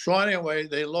 So anyway,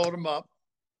 they load them up.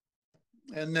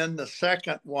 And then the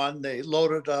second one, they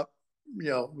loaded up,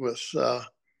 with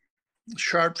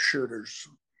sharpshooters.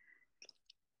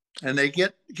 And they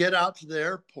get out to the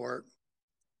airport,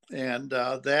 and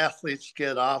the athletes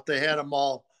get off. They had them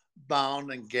all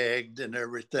bound and gagged and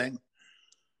everything.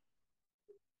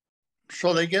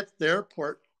 So they get to the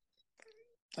airport,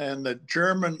 and the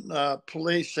German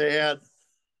police, they had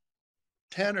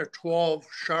 10 or 12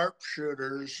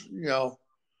 sharpshooters,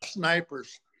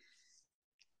 snipers.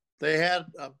 They had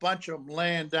a bunch of them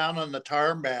laying down on the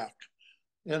tarmac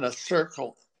in a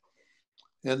circle.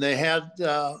 And they had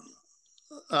the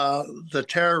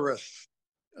terrorists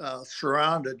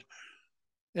surrounded,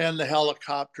 and the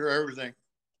helicopter, everything.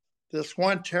 This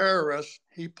one terrorist,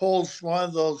 he pulls one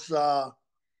of those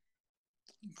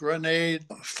grenade,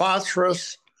 a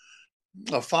phosphorus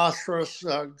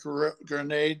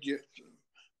grenade. You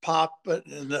pop it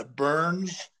and it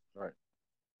burns. Right.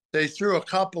 They threw a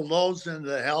couple of those into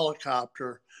the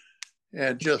helicopter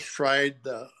and just fried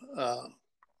the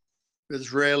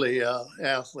Israeli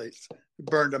athletes,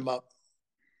 burned them up.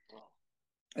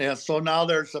 And so now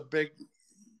there's a big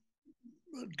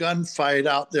gunfight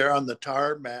out there on the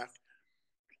tarmac.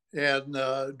 And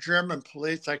German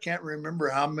police, I can't remember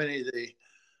how many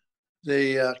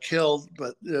they killed,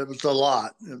 but it was a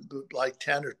lot, like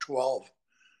 10 or 12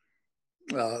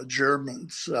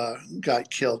 Germans got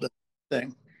killed in the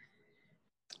thing.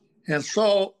 And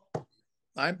so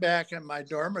I'm back in my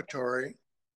dormitory,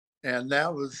 and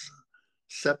that was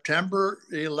September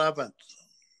 11th.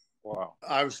 Wow.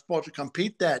 I was supposed to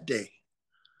compete that day.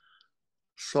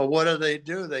 So what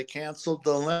do? They canceled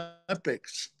the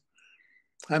Olympics.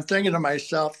 I'm thinking to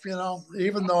myself,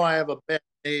 even though I have a bad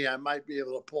knee, I might be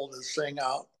able to pull this thing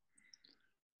out.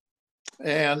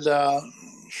 And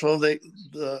so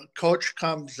the coach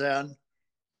comes in,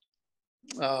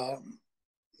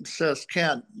 says,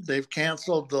 Ken, they've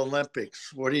canceled the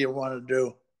Olympics. What do you want to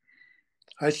do?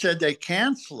 I said, they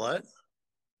cancel it.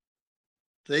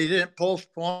 They didn't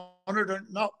postpone it.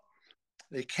 No,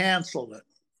 they canceled it.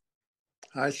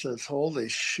 I says, holy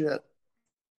shit.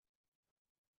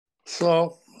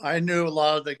 So I knew a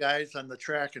lot of the guys on the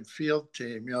track and field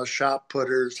team, shot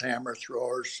putters, hammer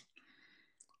throwers.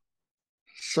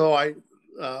 So I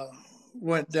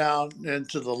went down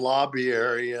into the lobby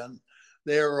area, and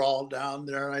they were all down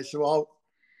there. And I said, well,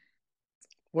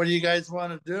 what do you guys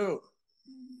want to do?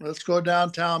 Let's go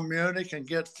downtown Munich and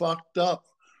get fucked up.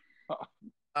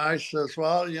 I says,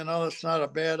 well, that's not a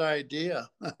bad idea.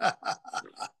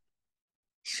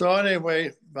 So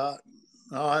anyway, about,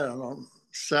 I don't know,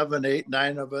 7, 8,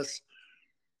 9 of us,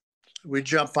 we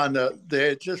jump on they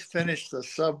had just finished the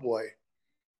subway.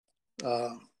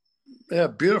 They have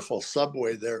a beautiful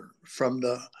subway there from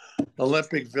the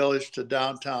Olympic Village to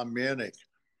downtown Munich.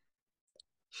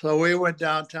 So we went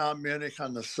downtown Munich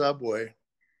on the subway,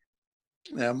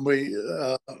 and we,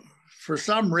 for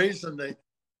some reason,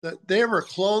 they were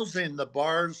closing the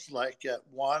bars like at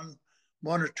 1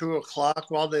 or 2 o'clock,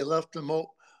 while they left them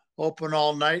open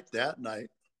all night that night.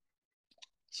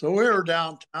 So we were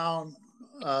downtown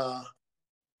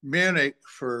Munich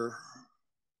for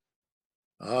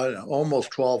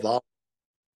almost 12 hours.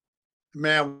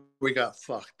 Man, we got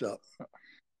fucked up.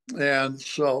 And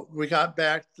so we got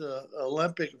back to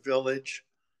Olympic Village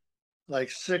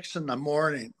like 6 in the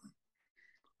morning.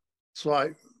 So I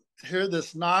hear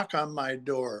this knock on my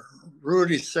door.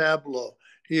 Rudy Sablo,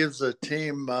 he is a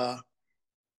team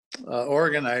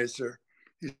organizer.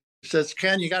 He says,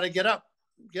 Ken, you got to get up.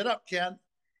 Get up, Ken.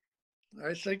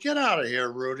 I said, get out of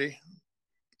here, Rudy.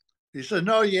 He said,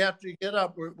 no, you have to get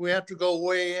up. We have to go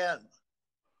weigh in.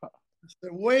 I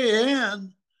said, weigh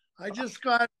in? I just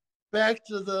got back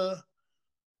to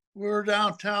we were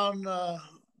downtown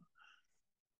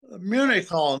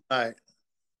Munich all night.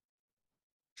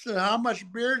 He said, how much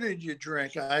beer did you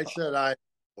drink? I said,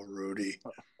 Rudy,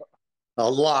 a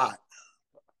lot.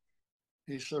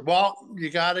 He said, well, you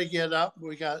got to get up.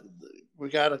 We got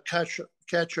to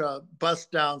catch a bus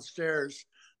downstairs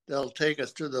that'll take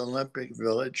us to the Olympic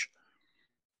Village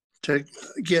to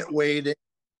get weighed in.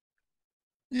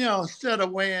 Instead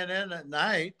of weighing in at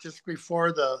night, just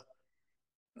before the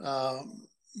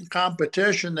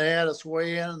competition, they had us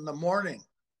weigh in the morning.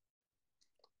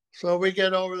 So we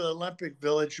get over to the Olympic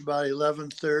Village about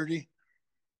 11:30.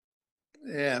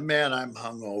 And man, I'm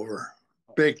hungover.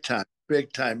 Big time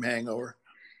hangover.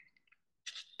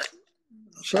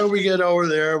 So we get over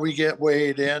there, we get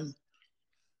weighed in.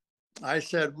 I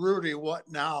said, Rudy, what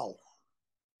now?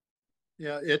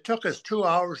 It took us 2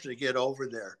 hours to get over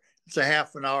there. It's a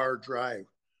half an hour drive.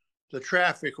 The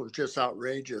traffic was just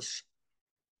outrageous.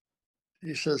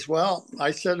 He says, well,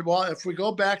 I said, well, if we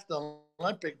go back to the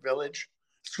Olympic Village,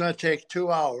 it's going to take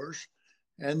 2 hours.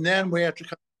 And then we have to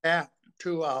come back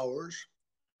 2 hours.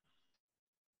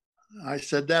 I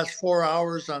said, that's 4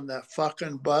 hours on that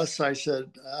fucking bus. I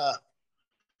said,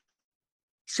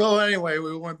 So anyway,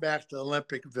 we went back to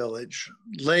Olympic Village,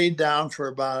 laid down for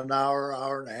about an hour,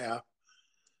 hour and a half.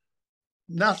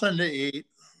 Nothing to eat.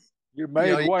 You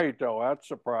made weight, though. That's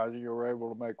surprising. You were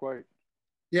able to make weight.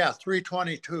 Yeah,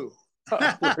 322.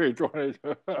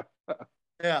 322.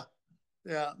 Yeah,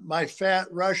 yeah. My fat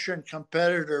Russian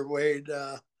competitor weighed,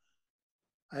 I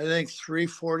think,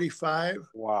 345.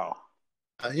 Wow.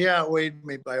 He outweighed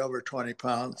me by over 20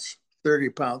 pounds, 30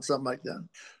 pounds, something like that.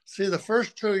 See, the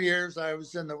first 2 years I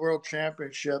was in the World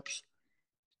Championships,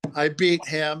 I beat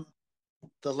him.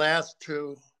 The last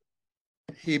two,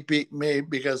 he beat me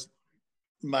because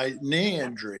my knee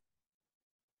injury.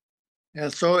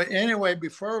 And so anyway,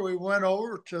 before we went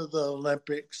over to the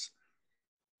Olympics,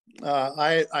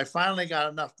 I finally got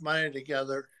enough money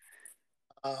together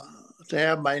to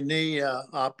have my knee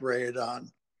operated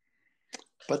on.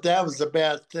 But that was a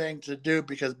bad thing to do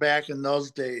because back in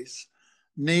those days,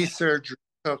 knee surgery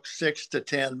took 6 to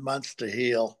 10 months to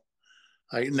heal.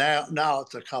 Now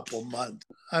it's a couple months.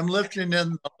 I'm lifting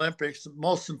in the Olympics, the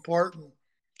most important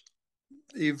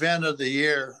event of the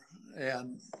year,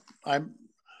 and I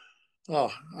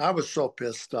was so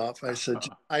pissed off. I said,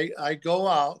 I go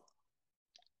out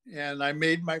and I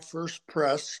made my first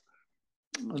press.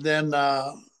 Then,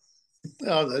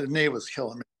 the knee was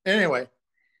killing me. Anyway,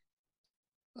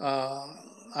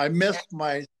 I missed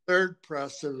my third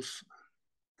press. It was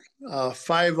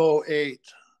 508.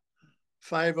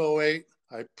 508.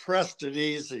 I pressed it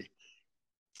easy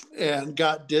and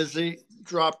got dizzy,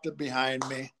 dropped it behind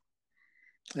me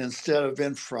instead of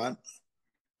in front.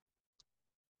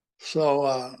 So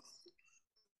I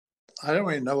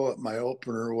don't even know what my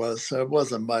opener was. It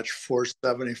wasn't much,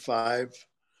 475,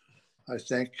 I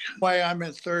think. Why I'm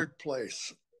in third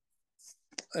place.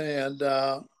 And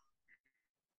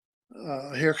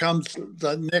here comes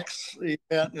the next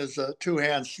event is a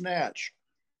two-hand snatch.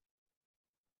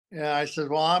 And I said,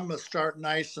 well, I'm going to start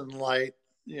nice and light,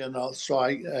 so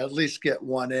I at least get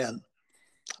one in.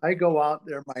 I go out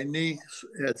there, my knee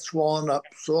had swollen up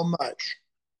so much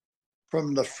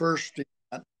from the first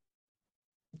event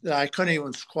that I couldn't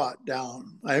even squat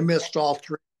down. I missed all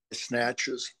three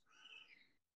snatches.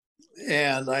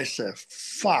 And I said,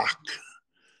 fuck,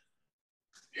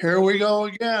 here we go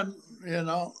again.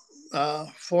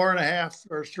 4.5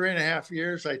 or 3.5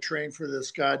 years I trained for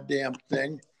this goddamn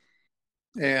thing.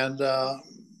 And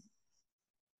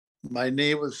my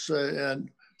knee was, and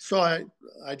so I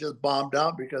just bombed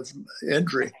out because of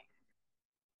injury.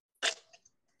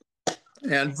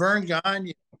 And Vern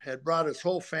Gagne had brought his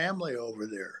whole family over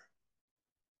there.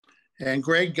 And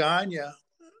Greg Gagne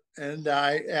and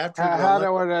I, after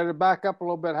back up a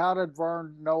little bit, how did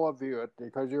Vern know of you?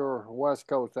 Because you're a West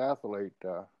Coast athlete.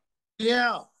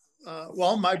 Yeah.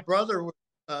 Well, my brother was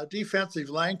a defensive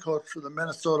line coach for the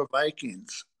Minnesota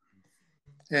Vikings.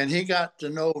 And he got to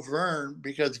know Vern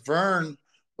because Vern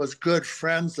was good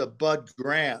friends of Bud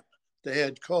Grant, the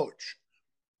head coach.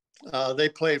 They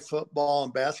played football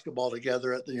and basketball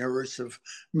together at the University of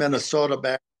Minnesota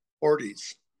back in the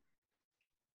 40s.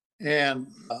 And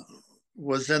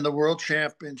was in the World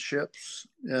Championships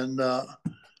in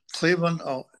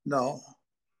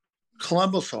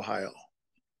Columbus, Ohio.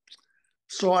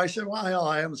 So I said, well, hell,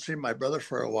 I haven't seen my brother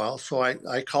for a while. So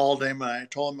I called him and I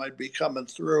told him I'd be coming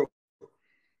through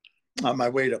on my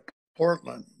way to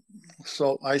Portland.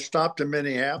 So I stopped in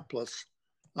Minneapolis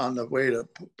on the way to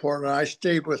Portland. I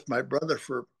stayed with my brother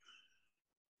for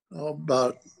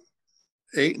about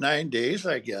 8-9 days,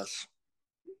 I guess.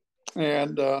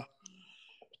 And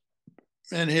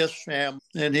his family,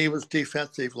 and he was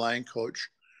defensive line coach.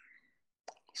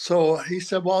 So he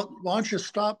said, well, why don't you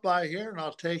stop by here and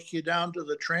I'll take you down to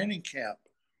the training camp.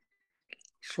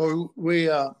 So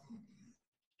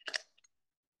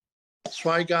so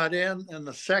I got in, and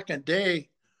the second day,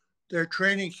 their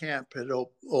training camp had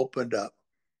opened up.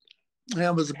 And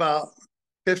it was about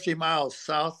 50 miles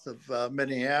south of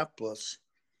Minneapolis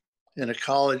in a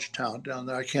college town down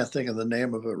there. I can't think of the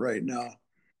name of it right now.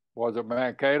 Was it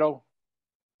Mankato?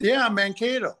 Yeah,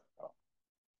 Mankato.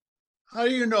 How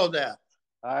do you know that?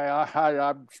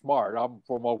 I'm smart. I'm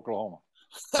from Oklahoma.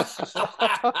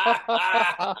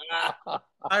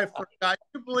 I forgot.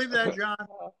 You believe that, John?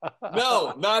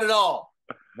 No, not at all.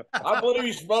 I believe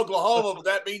he's from Oklahoma, but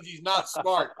that means he's not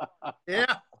smart.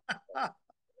 Yeah.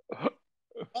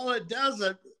 Well, it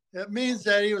doesn't. It means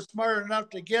that he was smart enough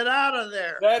to get out of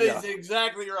there. That is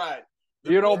exactly right.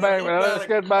 You know, man, You've got let's a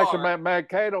get back to car.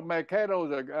 Mankato. Mankato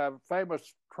is a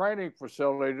famous training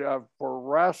facility for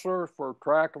wrestlers, for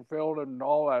track and field, and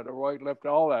all that,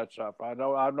 weightlifting, all that stuff. I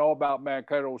know about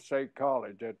Mankato State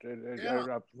College. Yeah.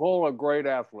 It's full of great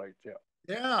athletes. Yeah.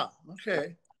 Yeah.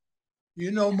 Okay.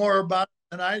 You know more about it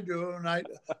than I do, and I'm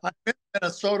in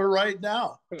Minnesota right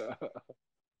now.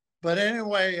 But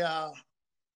anyway,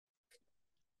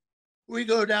 we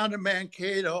go down to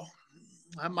Mankato.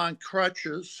 I'm on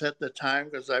crutches at the time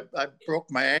because I broke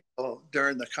my ankle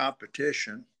during the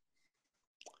competition.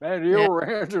 Man, you And,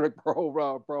 were into the pro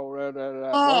oh,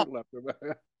 weightlifter,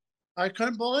 man. I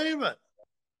couldn't believe it.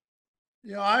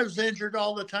 You know, I was injured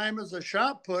all the time as a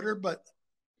shot putter, but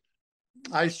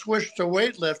I switched to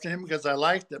weightlifting because I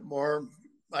liked it more.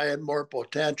 I had more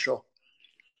potential.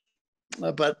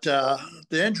 But the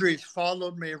injuries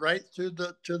followed me right through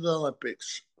to the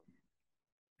Olympics.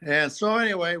 And so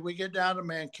anyway, we get down to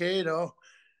Mankato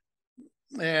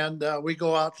and we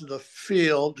go out to the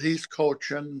field. He's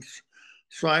coaching,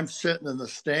 so I'm sitting in the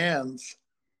stands,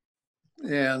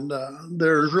 and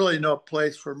there's really no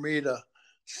place for me to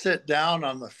sit down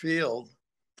on the field.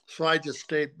 So I just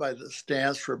stayed by the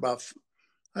stands for about,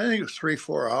 I think it was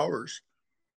 3-4 hours.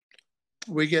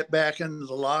 We get back into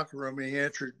the locker room. He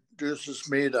introduces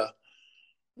me to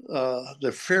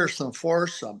the fearsome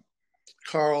foursome: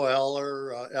 Carl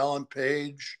Eller, Ellen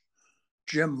Page,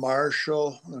 Jim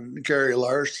Marshall, and Gary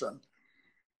Larson.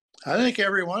 I think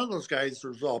every one of those guys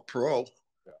was all pro.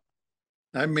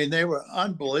 I mean, they were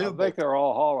unbelievable. I think they're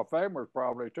all Hall of Famers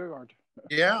probably too, aren't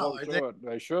they? Yeah, I think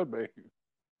they should be.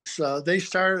 so. They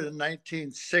started in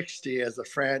 1960 as a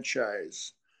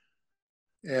franchise,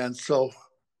 and so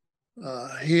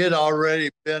he had already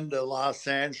been to Los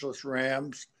Angeles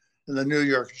Rams and the New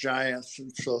York Giants,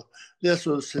 and so this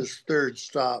was his third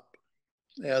stop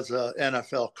as an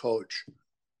NFL coach.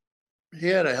 He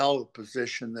had a hell of a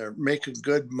position there, making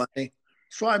good money.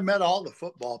 So I met all the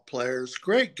football players,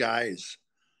 great guys,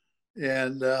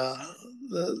 and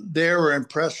they were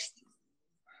impressed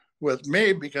with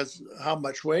me because how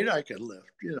much weight I could lift.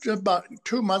 You know, about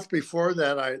 2 months before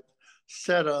that, I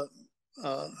set a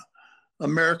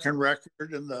American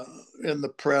record in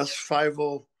the press,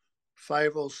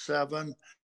 507,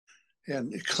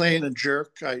 and clean and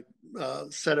jerk. I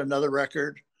set another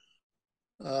record,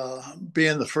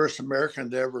 being the first American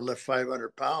to ever lift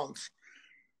 500 pounds.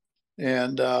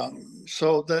 And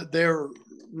so that they were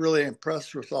really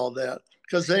impressed with all that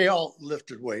because they all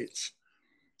lifted weights,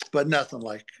 but nothing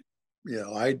like,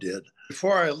 I did.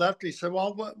 Before I left, he said,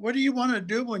 well, what do you want to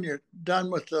do when you're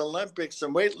done with the Olympics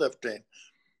and weightlifting?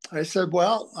 I said,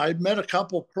 well, I met a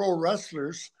couple pro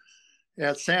wrestlers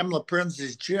at Sam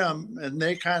LaPrinzi's gym, and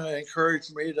they kind of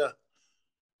encouraged me to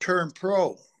turn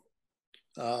pro,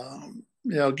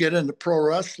 get into pro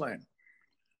wrestling.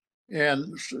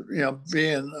 And,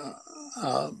 being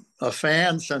a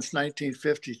fan since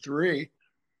 1953,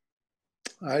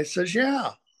 I said,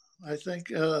 yeah, I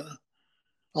think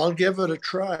I'll give it a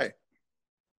try.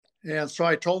 And so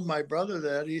I told my brother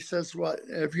that. He says, well,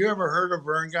 have you ever heard of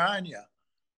Vern Gagne?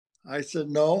 I said,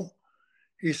 no.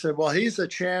 He said, well, he's a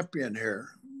champion here.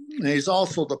 And he's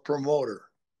also the promoter.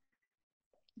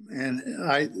 And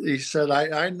he said,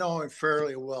 I know him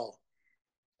fairly well.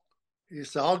 He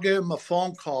said, I'll give him a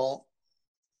phone call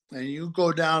and you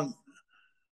go down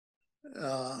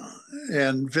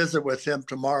and visit with him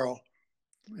tomorrow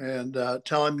and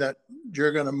tell him that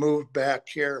you're going to move back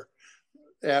here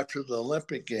after the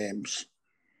Olympic Games.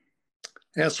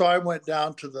 And so I went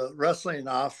down to the wrestling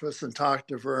office and talked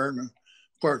to Vern. And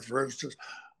of course, Vern says,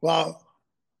 well,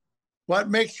 what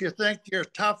makes you think you're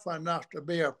tough enough to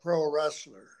be a pro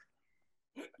wrestler?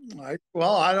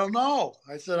 Well, I don't know.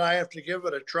 I said, I have to give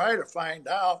it a try to find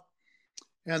out.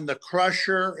 And the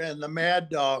Crusher and the Mad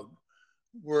Dog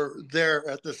were there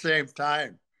at the same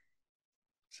time.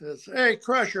 Says, hey,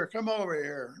 Crusher, come over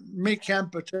here. Meet Ken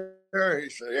Patera. He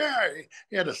said, yeah.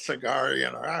 He had a cigar,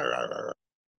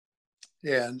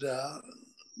 And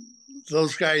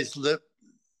those guys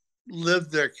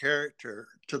lived their character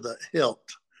to the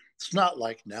hilt. It's not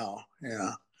like now.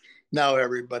 Yeah. Now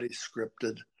everybody's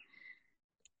scripted.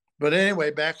 But anyway,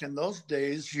 back in those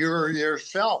days, you were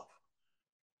yourself.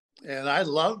 And I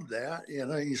loved that.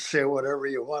 You say whatever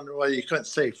you want. Well, you couldn't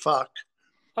say fuck.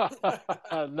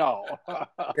 No.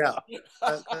 Yeah.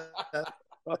 That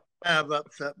kind of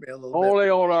upset me a little Only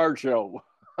bit. on our show.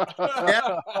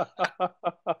 Yeah.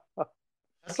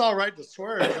 That's all right to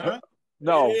swear, isn't it?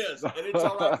 No. It is. And it's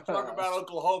all right to talk about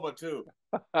Oklahoma, too.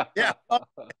 Yeah.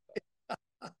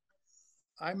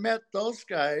 I met those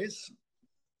guys,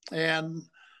 and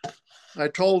I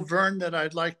told Vern that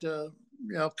I'd like to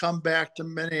come back to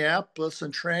Minneapolis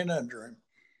and train under him.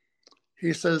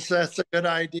 He says, that's a good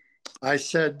idea. I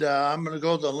said, I'm going to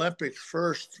go to the Olympics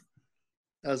first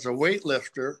as a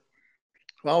weightlifter.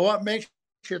 Well, what makes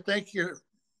you think you're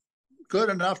good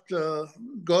enough to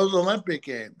go to the Olympic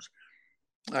Games?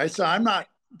 I said, I'm not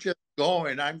just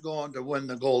going, I'm going to win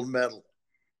the gold medal.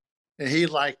 And he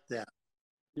liked that.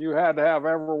 You had to have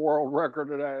every world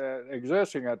record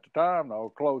existing at the time,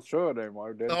 though, close to it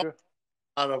anyway, didn't you?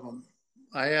 A lot of them.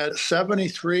 I had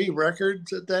 73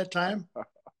 records at that time.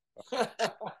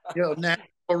 National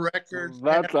records.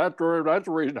 That's the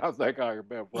reason I think I have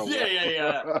been from.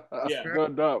 Yeah.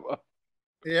 Good enough.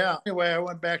 Yeah. Anyway, I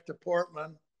went back to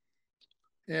Portland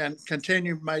and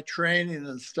continued my training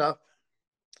and stuff.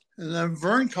 And then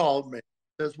Vern called me.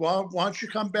 Says, well, why don't you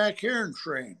come back here and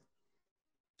train?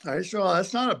 I said, well,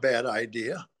 that's not a bad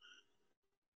idea.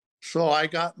 So I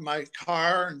got in my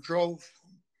car and drove,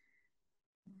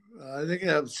 I think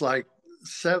it was like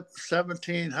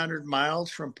 1,700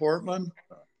 miles from Portland.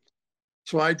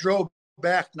 So I drove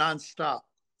back nonstop,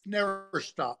 never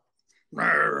stopped.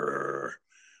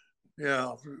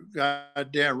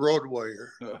 Goddamn road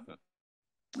warrior.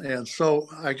 And so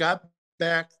I got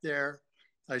back there.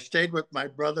 I stayed with my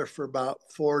brother for about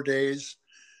 4 days.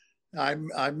 I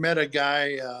met a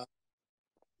guy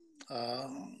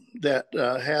that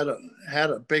had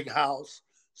a big house.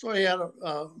 So he had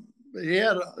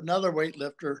another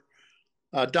weightlifter,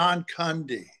 Don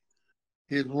Cundy.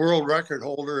 He's world record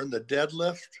holder in the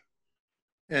deadlift,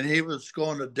 and he was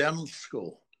going to dental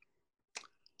school.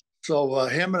 So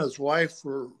him and his wife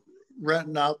were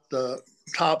renting out the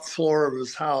top floor of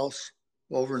his house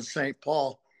over in St.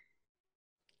 Paul.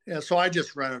 And so I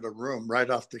just rented a room right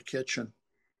off the kitchen.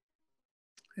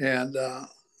 And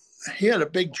he had a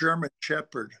big German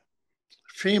Shepherd,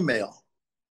 female.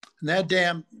 And that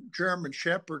damn German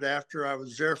Shepherd, after I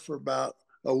was there for about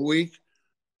a week,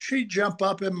 she'd jump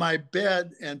up in my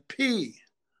bed and pee.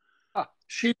 Huh.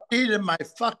 She peed in my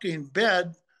fucking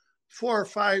bed 4 or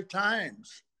 5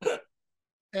 times.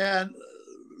 And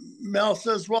Mel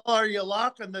says, well, are you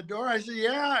locking the door? I said,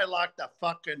 yeah, I locked the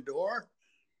fucking door.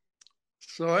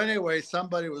 So anyway,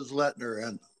 somebody was letting her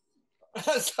in.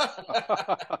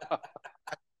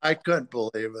 I couldn't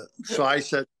believe it. So I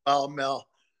said, well, Mel,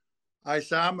 I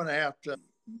said, I'm going to have to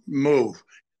move.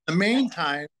 In the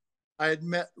meantime, I had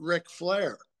met Ric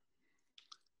Flair.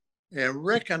 And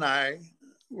Rick and I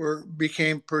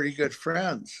became pretty good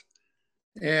friends.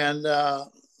 And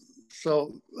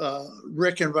so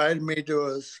Rick invited me to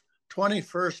his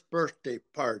 21st birthday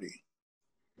party.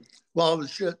 Well, it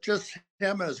was just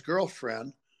him and his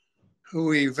girlfriend,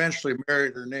 who he eventually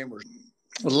married. Her name was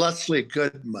Leslie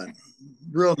Goodman.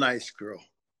 Real nice girl.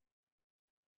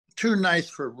 Too nice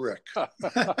for Rick.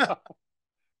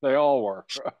 They all were.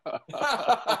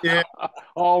 Yeah.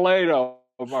 All 8 of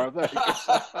them, I think.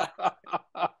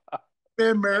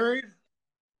 Been married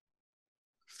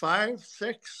 5,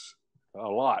 6. A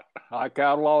lot. I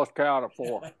lost count of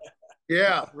 4.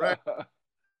 Yeah, right.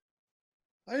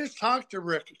 I just talked to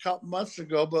Rick a couple months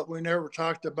ago, but we never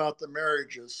talked about the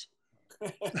marriages.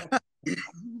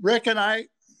 Rick and I,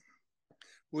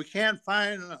 we can't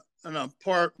find an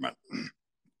apartment.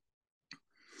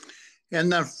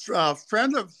 And the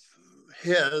friend of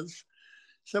his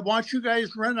said, why don't you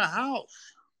guys rent a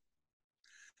house?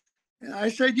 And I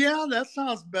said, yeah, that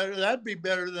sounds better. That'd be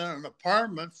better than an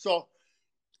apartment. So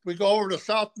we go over to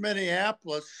South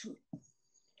Minneapolis,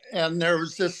 and there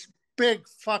was this big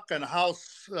fucking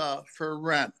house for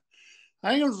rent.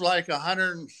 I think it was like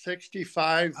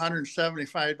 $165,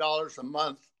 $175 a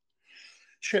month.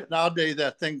 Shit, nowadays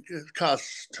that thing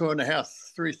costs $2,500,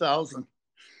 $3,000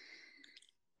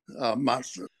 a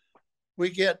month. We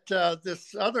get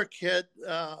this other kid.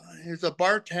 He's a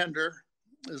bartender.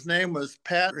 His name was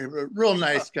Pat. A real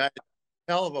nice guy.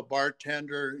 Hell of a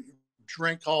bartender.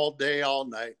 Drink all day, all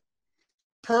night.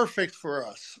 Perfect for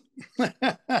us.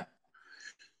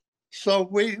 So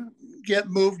we get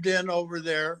moved in over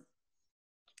there,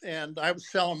 and I was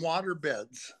selling water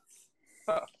beds.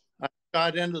 I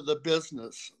got into the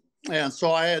business, and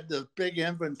so I had this big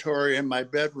inventory in my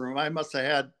bedroom. I must have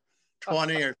had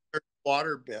 20 or 30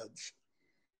 water beds.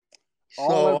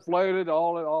 All inflated,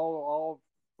 all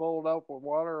filled up with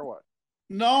water, or what?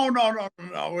 No.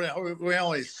 We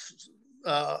only,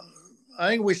 I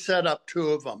think we set up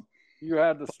 2 of them. You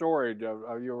had the storage.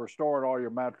 You were storing all your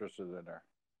mattresses in there.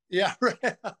 Yeah, right.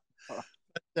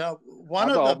 Man,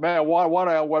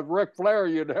 what with Ric Flair,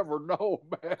 you never know,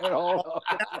 man. All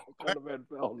could have been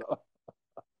filled up.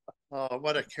 Oh,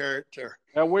 what a character!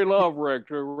 And we love Rick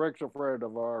too. Rick's a friend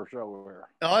of our show here.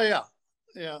 Oh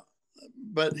yeah,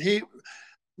 but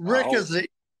Rick is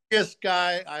easiest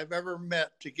guy I've ever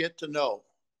met to get to know.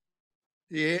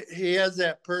 He has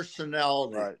that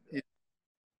personality. Right.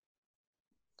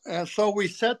 And so we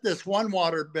set this one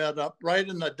water bed up right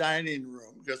in the dining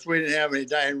room because we didn't have any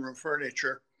dining room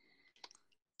furniture.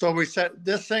 So we set,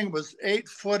 this thing was 8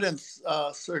 foot in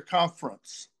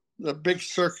circumference, the big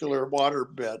circular water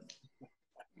bed.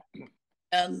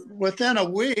 And within a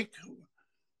week,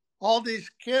 all these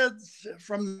kids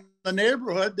from the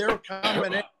neighborhood, they were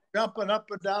coming in, jumping up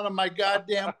and down on my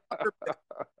goddamn water bed.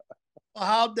 Well,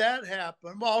 how'd that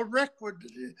happen? Well, Rick would,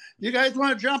 you guys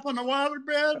want to jump on the water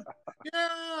bed?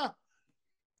 Yeah.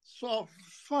 So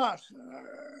fuck.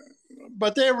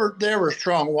 But they were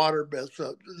strong water beds,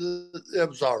 so it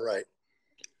was all right.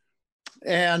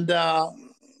 And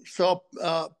so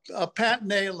Pat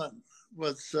Nayland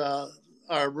was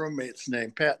our roommate's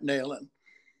name, Pat Nayland.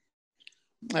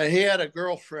 He had a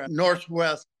girlfriend,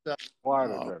 Northwest Flight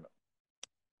attendant.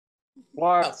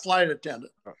 Flight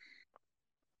attendant.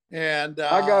 And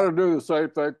I got to do the same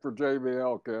thing for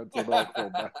JBL, Ken, so don't feel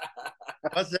bad.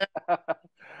 What's that?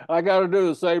 I got to do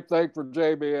the same thing for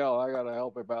JBL. I got to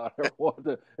help him out.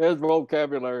 His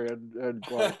vocabulary and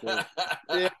questions.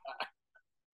 Yeah.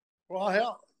 Well,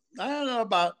 hell, I don't know,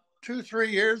 about 2-3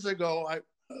 years ago,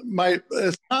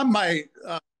 it's not my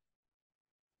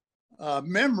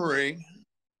memory,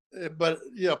 but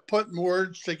putting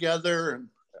words together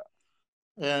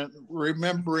and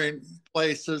remembering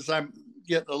places. I'm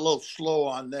getting a little slow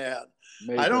on that.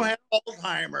 Maybe. I don't have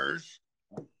Alzheimer's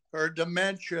or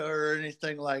dementia or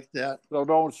anything like that. So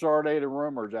don't start any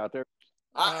rumors out there.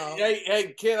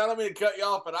 Hey, Ken, I don't mean to cut you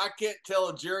off, but I can't tell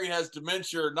if Jerry has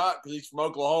dementia or not because he's from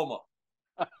Oklahoma.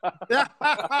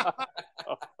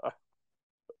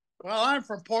 Well, I'm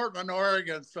from Portland,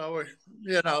 Oregon, so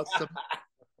it's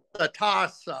a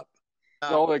toss-up.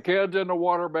 So the kids in the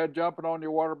waterbed jumping on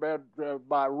your waterbed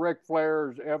by Ric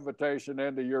Flair's invitation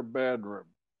into your bedroom.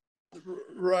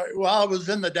 Right. Well, I was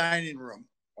in the dining room.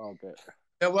 Okay.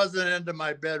 It wasn't into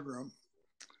my bedroom.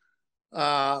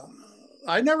 I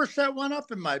never set one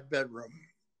up in my bedroom.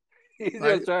 You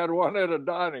just had one in a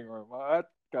dining room. That's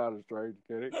kind of strange,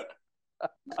 Kenny.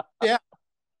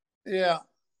 Yeah.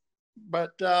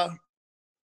 But I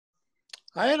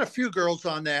had a few girls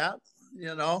on that,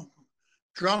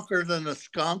 drunker than a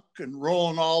skunk and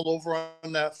rolling all over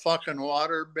on that fucking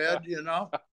water bed,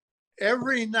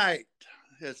 Every night,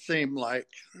 it seemed like,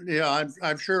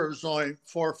 I'm sure it was only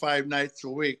 4 or 5 nights a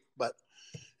week, but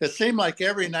it seemed like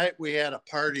every night we had a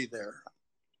party there.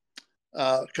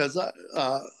 Because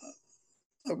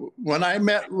when I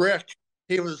met Rick,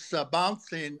 he was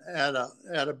bouncing at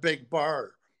a big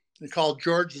bar called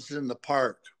George's in the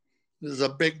Park. There's a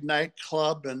big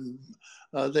nightclub, and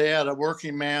they had a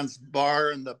working man's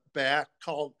bar in the back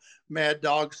called Mad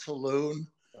Dog Saloon.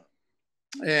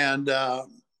 And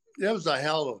it was a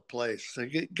hell of a place.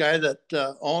 The guy that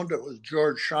owned it was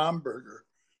George Schomburger,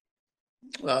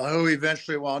 who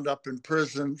eventually wound up in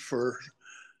prison for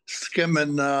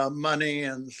skimming money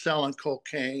and selling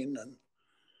cocaine and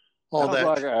all that.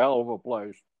 Sounds like a hell of a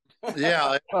place.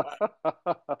 Yeah.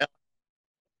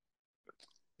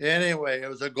 Anyway, it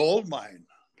was a gold mine.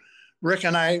 Rick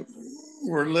and I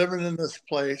were living in this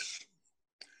place.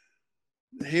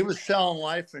 He was selling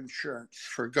life insurance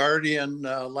for Guardian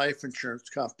Life Insurance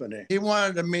Company. He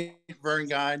wanted to meet Vern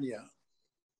Gagne.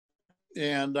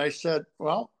 And I said,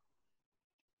 well,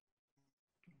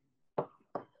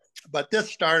 but this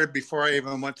started before I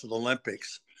even went to the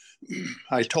Olympics.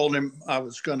 I told him I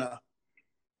was going to,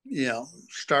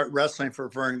 start wrestling for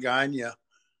Vern Gagne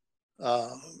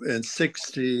in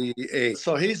 68.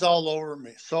 So he's all over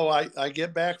me. So I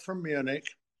get back from Munich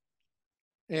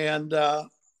and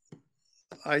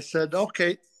I said,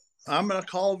 okay, I'm going to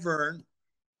call Vern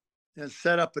and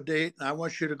set up a date. And I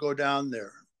want you to go down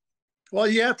there. Well,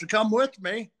 you have to come with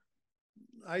me.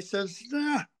 I says,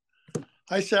 nah.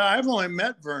 I said, I've only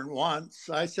met Vern once.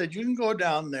 I said, you can go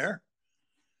down there.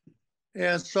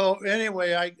 And so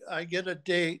anyway, I get a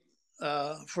date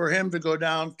for him to go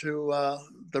down to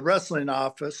the wrestling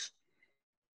office.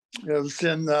 It was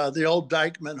in the old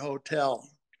Dykeman Hotel.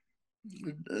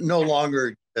 No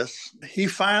longer exists. He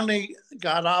finally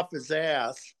got off his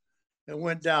ass and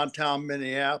went downtown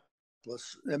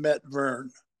Minneapolis and met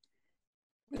Vern.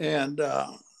 And I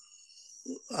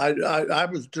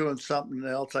was doing something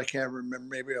else. I can't remember.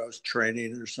 Maybe I was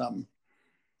training or something.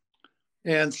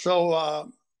 And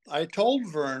so I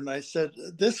told Vern, I said,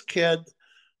 this kid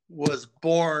was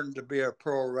born to be a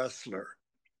pro wrestler.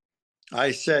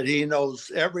 I said, he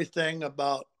knows everything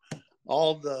about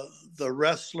all the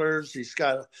wrestlers. He's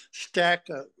got a stack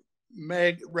of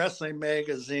wrestling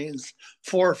magazines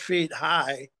 4 feet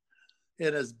high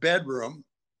in his bedroom.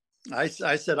 I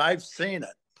said, I've seen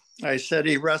it. I said,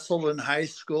 he wrestled in high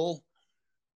school.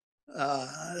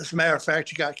 As a matter of fact,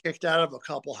 he got kicked out of a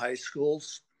couple high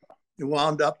schools. He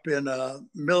wound up in a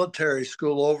military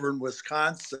school over in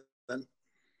Wisconsin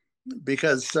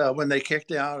because when they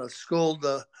kicked him out of school,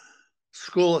 the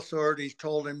school authorities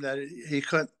told him that he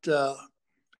couldn't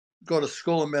go to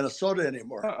school in Minnesota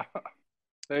anymore.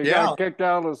 They got kicked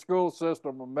out of the school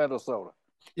system of Minnesota.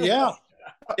 Yeah.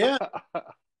 Yeah.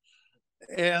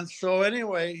 And so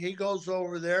anyway, he goes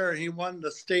over there and he won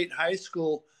the state high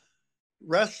school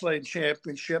wrestling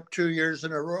championship 2 years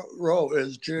in a row,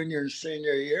 his junior and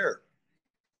senior year.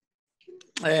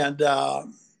 And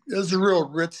it was a real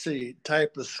ritzy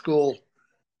type of school.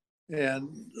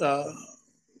 And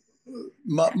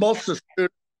most of the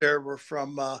students there were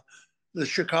from the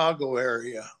Chicago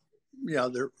area. You know,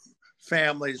 their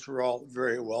families were all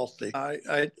very wealthy.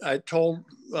 I told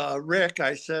Rick,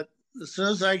 I said, as soon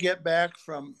as I get back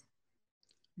from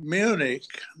Munich,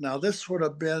 now this would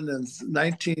have been in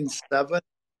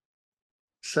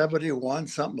 1971,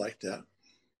 something like that.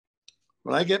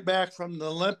 When I get back from the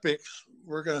Olympics,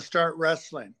 we're going to start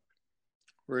wrestling.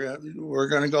 We're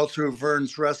going to go through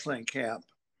Vern's wrestling camp.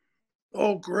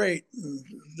 Oh, great. And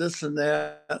this and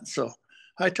that. So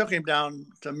I took him down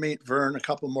to meet Vern a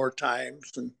couple more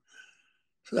times. And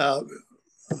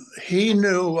he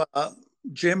knew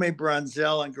Jimmy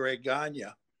Brunzell and Greg Gagne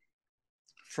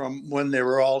from when they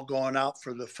were all going out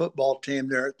for the football team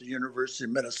there at the University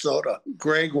of Minnesota.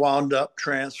 Greg wound up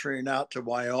transferring out to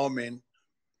Wyoming.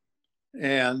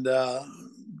 And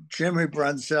Jimmy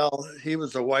Brunzell, he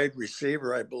was a wide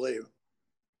receiver, I believe.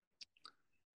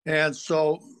 And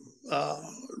so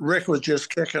Rick was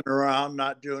just kicking around,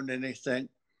 not doing anything.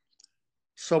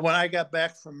 So when I got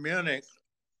back from Munich,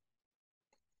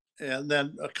 and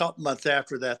then a couple months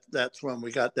after that, that's when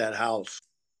we got that house.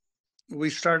 We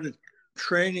started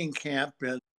training camp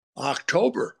in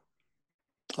October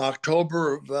of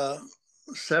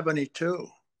 72.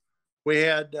 We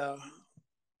had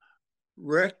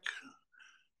Rick,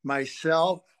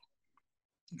 myself,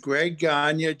 Greg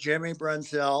Gagne, Jimmy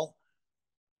Brunzell,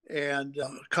 and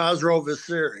Khosrow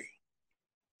Vaziri,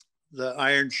 the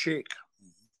Iron Sheik,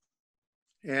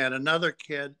 and another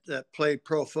kid that played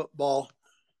pro football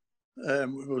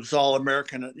and was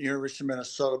All-American at the University of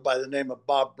Minnesota by the name of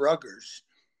Bob Bruggers.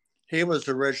 He was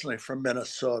originally from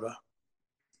Minnesota.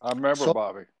 I remember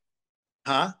Bobby.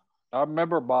 Huh? I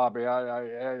remember Bobby.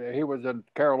 He was in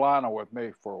Carolina with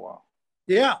me for a while.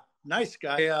 Yeah, nice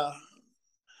guy.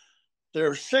 There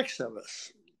were 6 of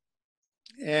us.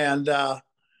 And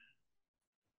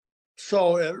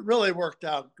so it really worked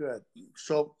out good.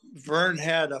 So Vern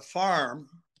had a farm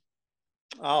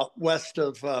out west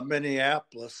of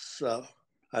Minneapolis,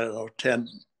 I don't know, 10,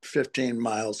 15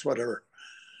 miles, whatever.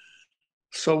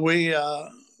 So we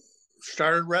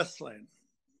started wrestling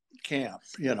camp,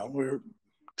 we were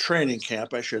training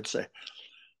camp, I should say.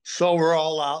 So we're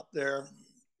all out there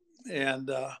and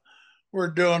we're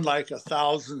doing like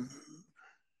 1,000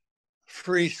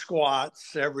 free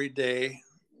squats every day.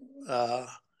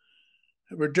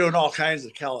 We're doing all kinds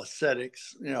of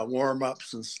calisthenics,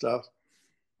 warm-ups and stuff.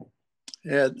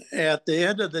 And at the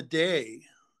end of the day,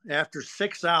 after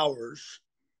 6 hours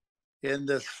in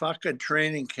this fucking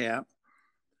training camp,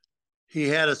 he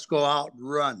had us go out and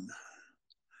run.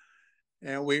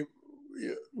 And we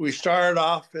started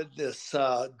off at this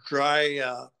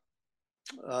dry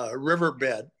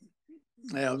riverbed,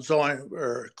 it was only,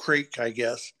 or a creek, I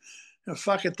guess. And the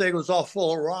fucking thing was all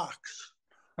full of rocks.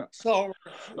 So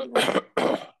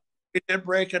we didn't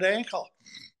break an ankle.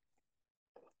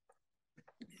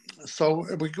 So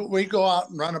we go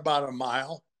out and run about a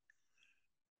mile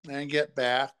and get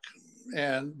back.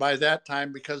 And by that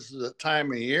time, because of the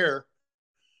time of year,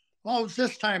 well, it was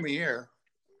this time of year,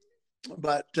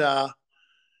 but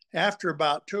after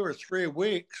about 2 or 3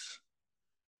 weeks,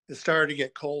 it started to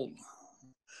get cold,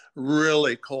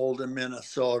 really cold in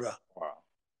Minnesota. Wow.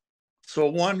 So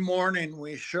one morning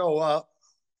we show up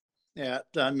at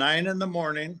 9 in the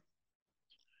morning,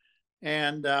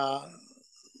 and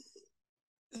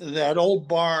that old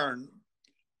barn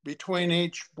between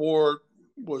each board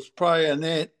was probably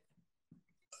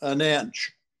an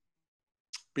inch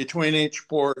between each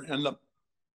board, and it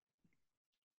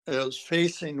was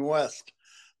facing west.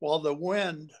 While the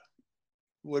wind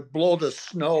would blow the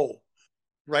snow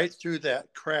right through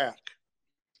that crack.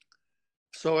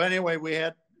 So anyway, we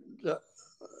had the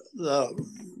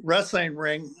wrestling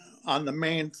ring on the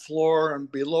main floor, and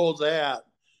below that,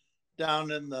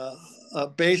 down in the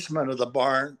basement of the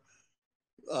barn,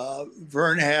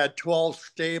 Vern had 12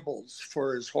 stables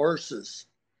for his horses.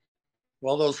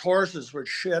 Well, those horses would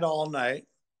shit all night.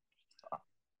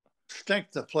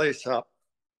 stink the place up.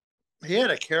 He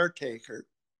had a caretaker.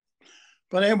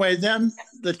 But anyway, then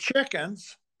the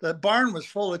chickens, the barn was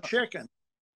full of chickens.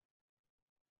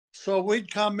 So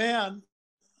we'd come in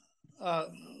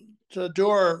to do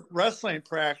our wrestling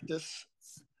practice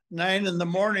 9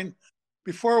 a.m.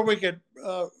 Before we could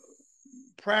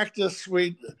practice,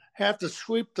 we'd have to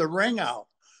sweep the ring out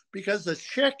because the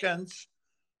chickens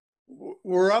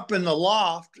were up in the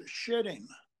loft shitting.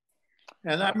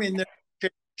 And I mean,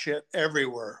 there's shit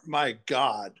everywhere. My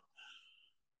God.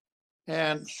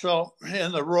 And so,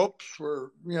 and the ropes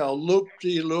were,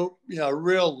 loop-de-loop,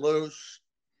 real loose.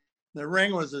 The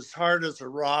ring was as hard as a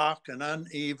rock and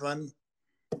uneven.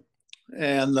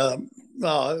 And not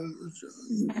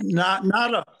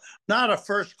a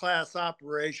first class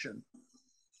operation.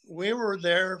 We were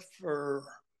there for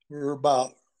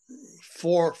about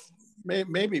 4,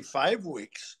 maybe 5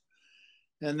 weeks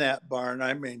in that barn.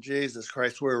 I mean, Jesus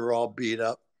Christ, we were all beat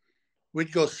up.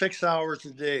 We'd go 6 hours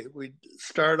a day. We'd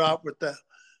start off with the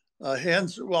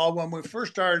hens. Well, when we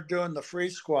first started doing the free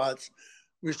squats,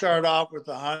 we started off with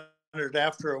 100.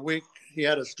 After a week, he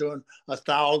had us doing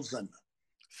 1,000,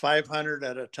 500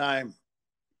 at a time.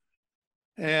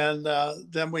 And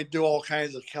then we'd do all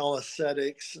kinds of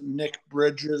calisthenics, Nick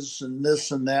bridges and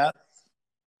this and that,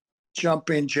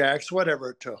 jumping jacks, whatever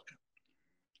it took.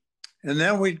 And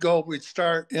then we'd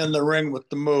start in the ring with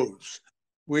the moves.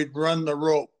 We'd run the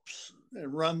ropes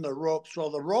and run the ropes.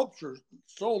 Well, the ropes were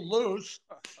so loose,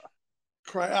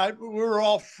 we were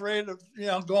all afraid of,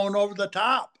 going over the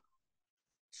top.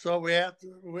 So we had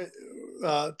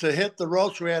to hit the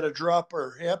ropes, we had to drop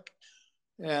our hip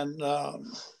and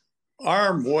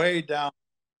arm way down.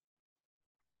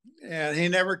 And he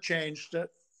never changed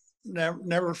it,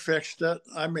 never fixed it.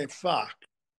 I mean, fuck.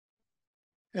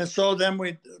 And so then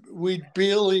we'd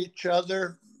bill each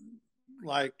other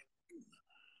like,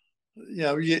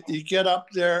 you get up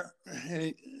there,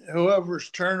 whoever's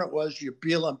turn it was, you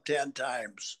bill them 10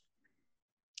 times.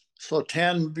 So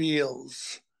 10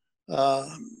 bills,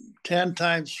 10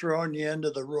 times throwing you into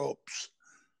the ropes,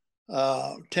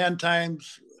 10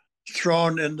 times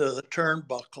thrown into the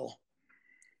turnbuckle.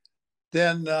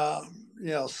 Then,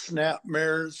 snap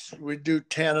mirrors, we do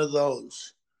 10 of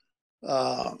those.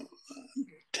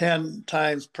 10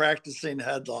 times practicing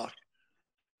headlock.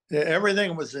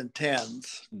 Everything was in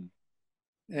tens.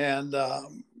 And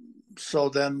so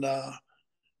then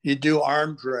you do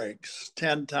arm drags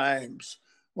 10 times.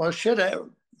 Well,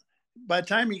 by the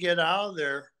time you get out of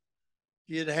there,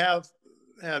 you'd have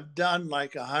done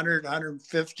like 100,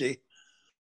 150,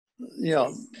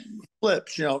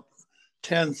 flips,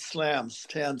 10 slams,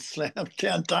 10 slams,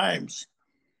 10 times.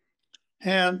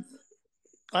 And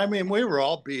I mean, we were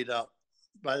all beat up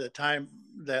by the time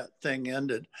that thing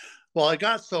ended. Well, it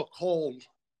got so cold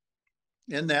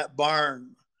in that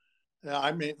barn.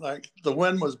 I mean, like the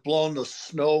wind was blowing the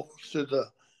snow through the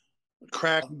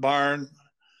cracked barn.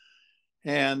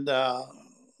 And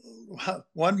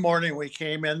one morning we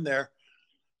came in there,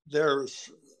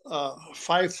 there's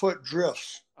 5-foot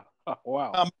drifts. Oh,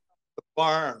 wow. The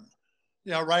barn,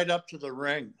 right up to the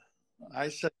ring. I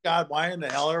said, God, why in the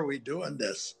hell are we doing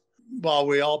this? Well,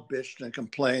 we all bitched and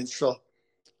complained. So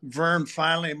Vern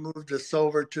finally moved us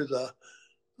over to the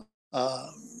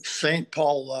St.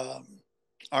 Paul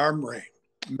Armory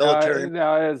military.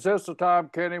 Now, is this the time,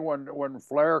 Kenny, when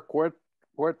Flair quit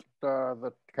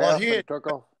the cast and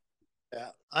took off?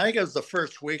 Yeah, I think it was the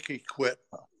first week he quit,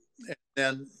 and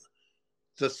then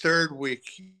the third week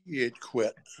he had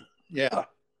quit. Yeah.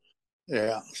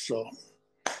 So,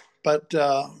 but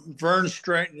Vern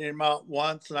straightened him out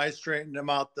once, and I straightened him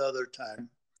out the other time.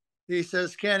 He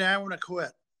says, Kenny, I want to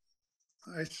quit.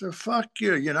 I said, fuck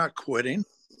you, you're not quitting.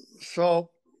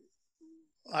 So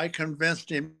I convinced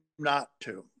him not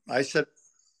to. I said,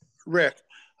 Rick,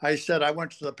 I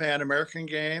went to the Pan American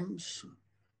Games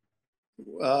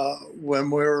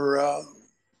when we were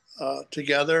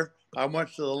together. I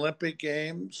went to the Olympic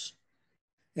Games,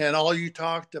 and all you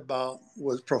talked about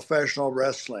was professional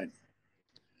wrestling.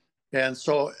 And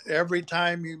so every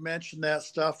time you mentioned that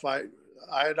stuff,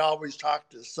 I'd always talk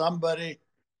to somebody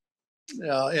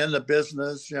in the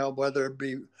business, whether it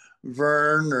be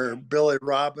Vern or Billy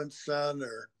Robinson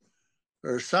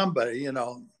or somebody,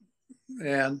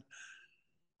 And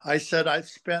I said, I've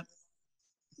spent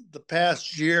the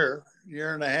past year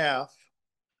and a half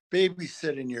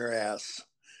babysitting your ass.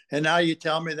 And now you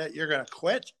tell me that you're going to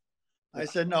quit? I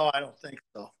said, no, I don't think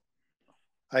so.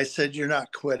 I said, you're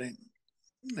not quitting.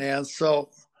 And so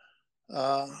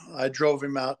I drove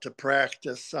him out to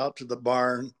practice, out to the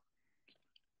barn.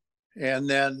 And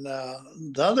then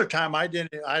the other time I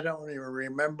don't even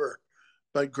remember,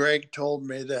 but Greg told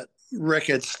me that Rick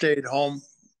had stayed home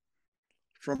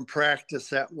from practice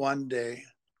that one day.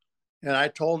 And I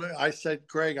told him, I said,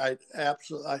 Greg, I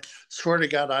swear to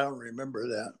God, I don't remember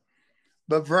that.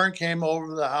 But Vern came over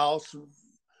to the house and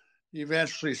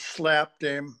eventually slapped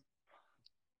him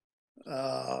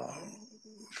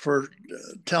for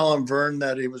telling Vern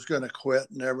that he was going to quit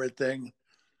and everything,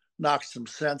 knocked some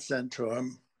sense into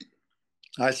him.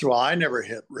 I said, well, I never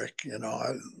hit Rick,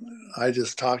 I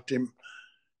just talked him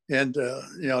into,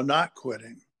 not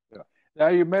quitting. Yeah. Now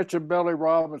you mentioned Billy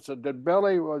Robinson.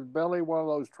 Was Billy one of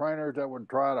those trainers that would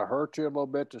try to hurt you a little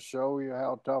bit to show you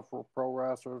how tough pro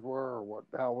wrestlers were, or what?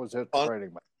 How was his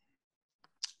training?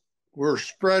 We're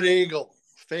spread eagle,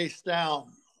 face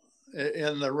down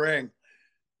in the ring,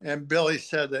 and Billy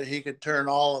said that he could turn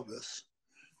all of us.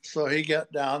 So he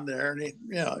got down there and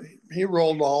he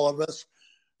rolled all of us.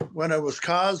 When it was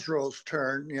Cosro's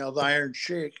turn, the Iron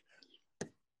Sheik,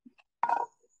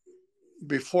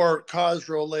 before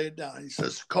Cosro laid down, he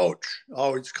says, Coach,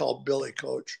 always called Billy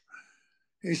Coach.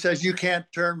 He says, you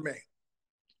can't turn me.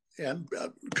 And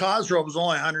Cosro was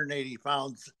only 180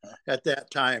 pounds at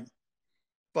that time,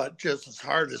 but just as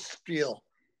hard as steel.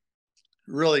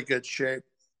 Really good shape.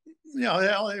 He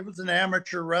was an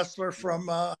amateur wrestler from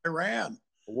Iran.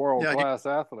 A world-class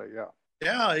athlete, yeah.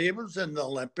 Yeah, he was in the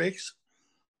Olympics,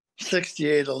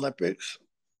 68 Olympics.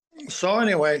 So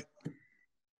anyway,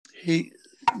 he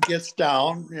gets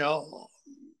down,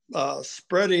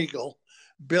 spread eagle.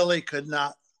 Billy could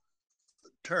not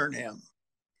turn him.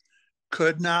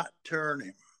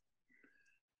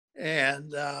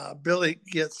 And Billy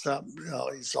gets up,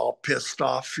 he's all pissed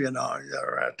off,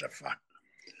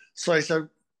 So he said,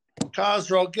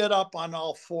 Cosro, get up on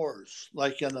all fours,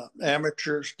 like in an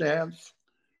amateur stance.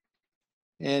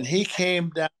 And he came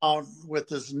down with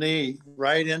his knee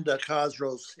right into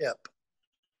Cosro's hip.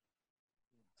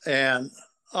 And,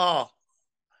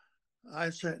 I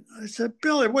said,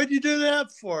 Billy, what'd you do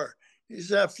that for? He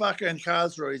said, fucking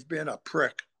Cosro, he's being a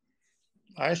prick.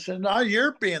 I said, no,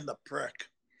 you're being the prick.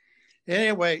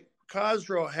 Anyway,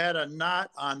 Cosro had a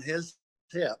knot on his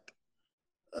hip,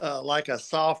 like a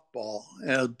softball,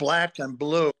 and it was black and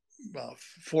blue about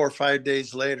 4 or 5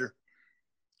 days later.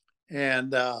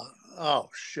 And, oh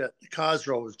shit,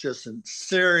 Cosro was just in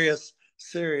serious,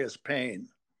 serious pain.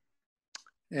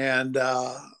 And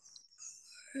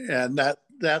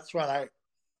that's when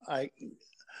I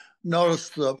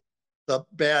noticed the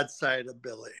bad side of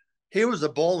Billy. He was a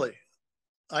bully.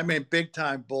 I mean, big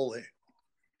time bully.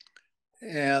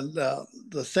 And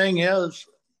the thing is,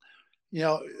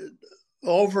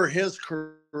 over his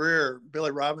career,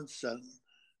 Billy Robinson,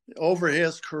 over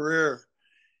his career,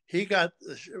 he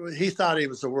thought he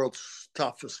was the world's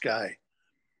toughest guy.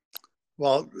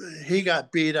 Well, he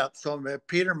got beat up. So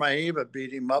Peter Maiva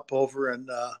beat him up over in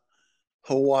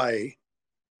Hawaii.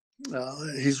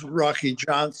 He's Rocky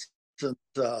Johnson's,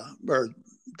 or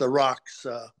The Rock's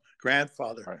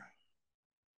grandfather. Right.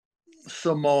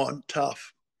 Samoan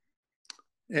tough.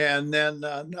 And then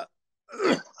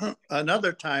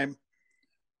another time,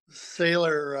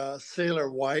 Sailor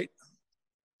White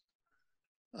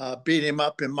beat him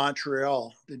up in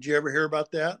Montreal. Did you ever hear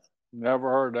about that? Never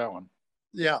heard that one.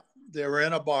 Yeah, they were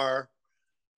in a bar,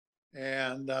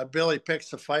 and Billy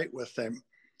picks a fight with him.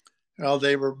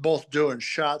 They were both doing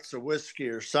shots of whiskey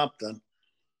or something.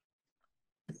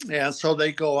 And so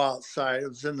they go outside. It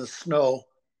was in the snow.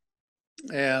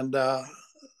 And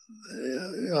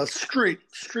street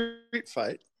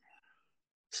fight.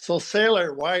 So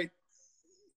Sailor White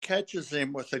catches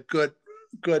him with a good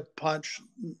punch,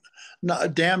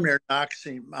 damn near knocks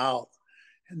him out.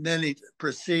 And then he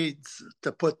proceeds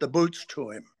to put the boots to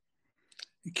him.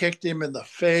 He kicked him in the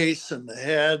face and the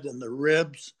head and the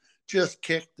ribs, just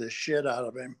kicked the shit out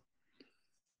of him.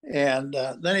 And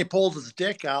then he pulls his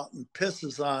dick out and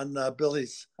pisses on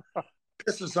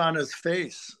pisses on his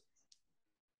face.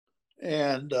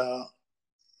 And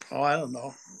I don't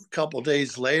know, a couple of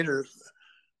days later,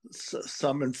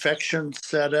 some infection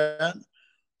set in.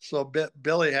 So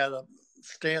Billy had to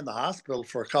stay in the hospital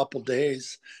for a couple of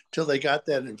days till they got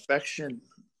that infection.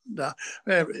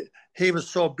 He was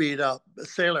so beat up.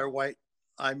 Sailor White,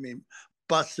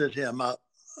 busted him up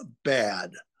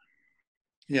bad.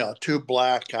 2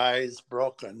 black eyes,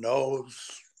 broken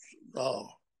nose. Oh,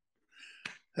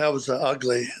 that was an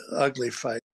ugly, ugly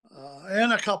fight.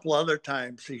 And a couple other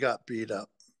times he got beat up.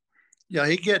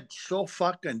 He gets so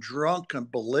fucking drunk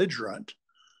and belligerent.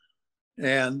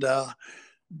 And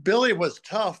Billy was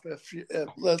tough. If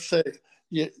let's say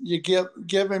you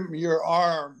give him your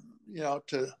arm,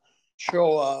 to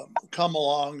show come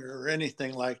along or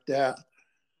anything like that.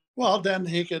 Well, then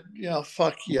he could,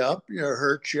 fuck you up,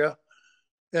 hurt you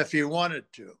if he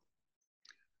wanted to.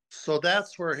 So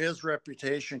that's where his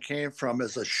reputation came from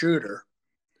as a shooter,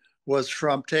 was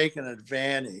from taking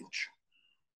advantage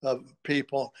of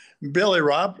people. Billy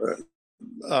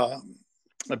uh,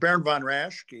 Baron von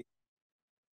Raschke,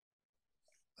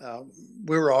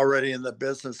 we were already in the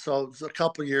business. So it was a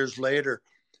couple of years later,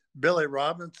 Billy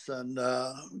Robinson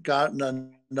got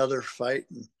in another fight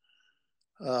and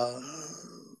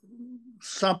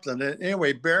something.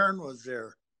 Anyway, Baron was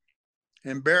there,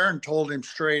 and Baron told him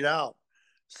straight out,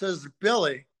 says,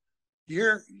 Billy,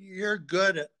 you're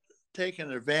good at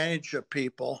taking advantage of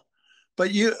people,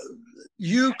 but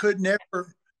you could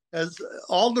never, as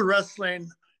all the wrestling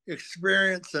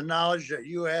experience and knowledge that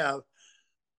you have,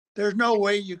 there's no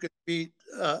way you could beat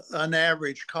an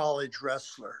average college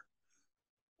wrestler.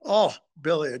 Oh,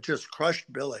 Billy, it just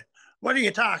crushed Billy. What are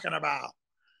you talking about?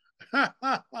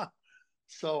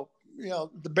 So,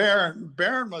 the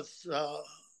Baron was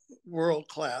world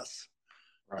class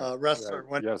wrestler.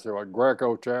 Yeah. Yes, he was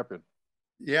Greco champion.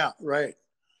 Yeah, right.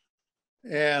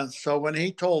 And so when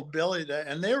he told Billy that,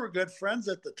 and they were good friends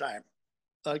at the time,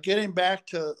 getting back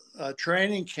to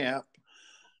training camp.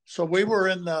 So we were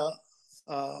in the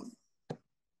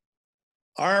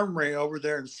armory over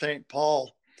there in St.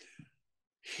 Paul.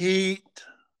 Heat,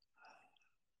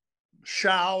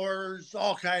 showers,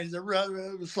 all kinds of,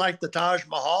 it was like the Taj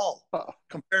Mahal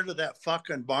compared to that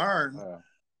fucking barn.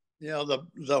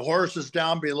 The horses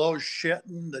down below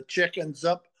shitting, the chickens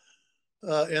up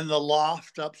in the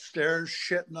loft upstairs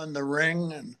shitting on the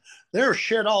ring, and there's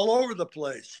shit all over the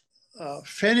place.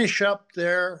 Finish up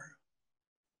there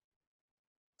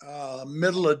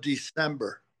middle of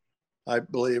December, I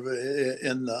believe,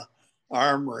 in the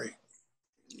armory.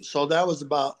 So that was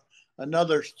about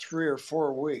another 3 or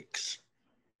 4 weeks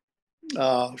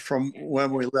from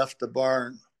when we left the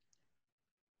barn.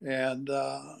 And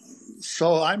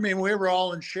so, I mean, we were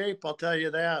all in shape, I'll tell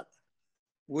you that.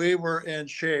 We were in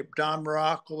shape. Don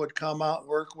Morocco would come out and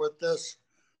work with us,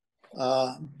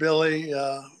 Billy,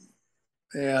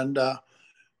 and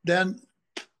then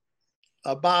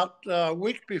about a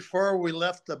week before we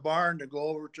left the barn to go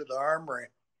over to the armory,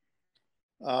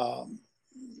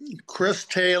 Chris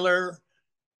Taylor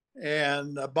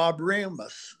and Bob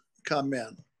Remus come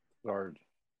in. Sarge.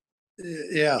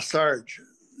 Yeah, Sarge.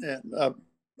 And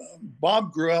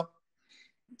Bob grew up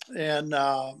in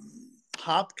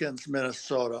Hopkins,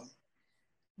 Minnesota,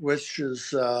 which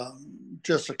is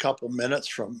just a couple minutes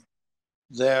from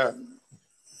there.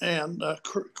 And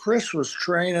Chris was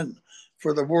training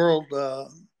for the World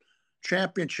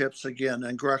Championships again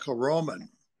in Greco-Roman.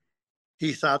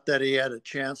 He thought that he had a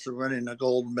chance of winning a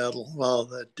gold medal. Well,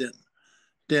 that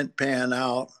didn't pan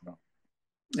out. No.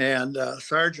 And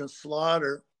Sergeant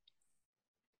Slaughter,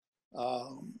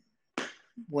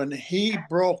 when he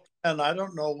broke, and I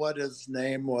don't know what his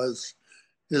name was,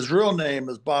 his real name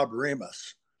is Bob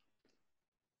Remus.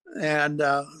 And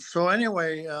so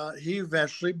anyway, he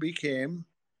eventually became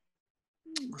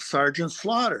Sergeant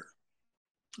Slaughter.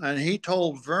 And he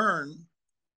told Vern,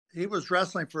 he was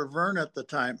wrestling for Vern at the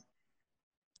time.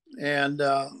 And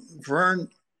Vern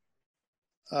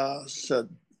said,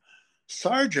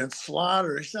 Sergeant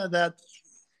Slaughter, he said, that,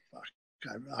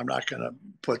 I'm not going to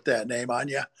put that name on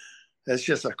you. It's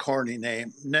just a corny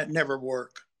name. Never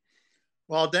work.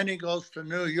 Well, then he goes to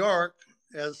New York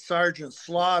as Sergeant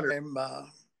Slaughter.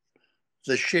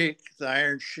 The Sheik, the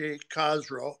Iron Sheik,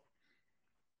 Khosrow,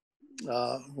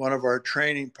 one of our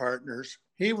training partners,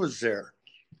 he was there.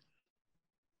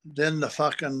 Then the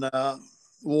fucking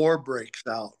war breaks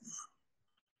out.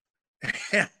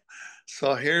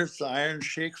 So here's the Iron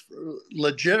Sheik,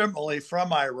 legitimately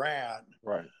from Iran.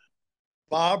 Right.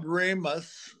 Bob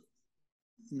Remus,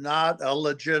 not a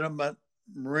legitimate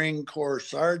Marine Corps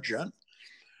sergeant,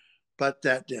 but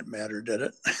that didn't matter, did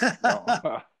it?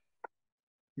 No.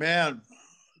 Man,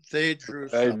 they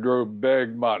drew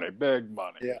big money.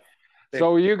 Yeah.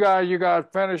 So you guys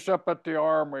finished up at the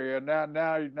armory, and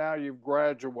now you've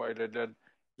graduated. And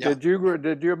yeah. Did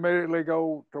you immediately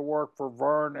go to work for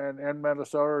Vern in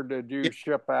Minnesota, or did you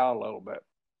ship out a little bit?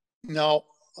 No,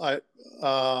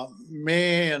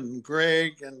 me and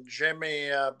Greg and Jimmy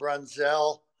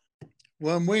Brunzell,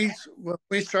 when we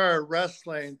started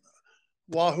wrestling,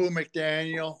 Wahoo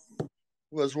McDaniel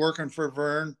was working for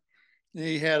Vern.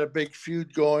 He had a big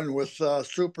feud going with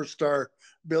superstar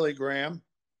Billy Graham.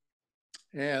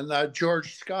 And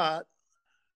George Scott,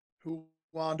 who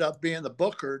wound up being the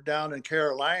booker down in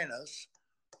Carolinas,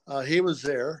 he was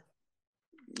there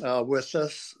with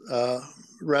us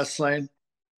wrestling,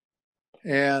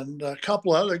 and a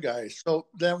couple other guys. So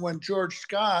then when George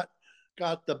Scott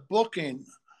got the booking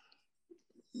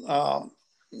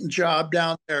job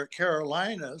down there at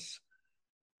Carolinas,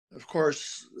 of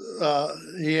course,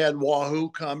 he had Wahoo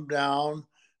come down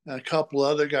and a couple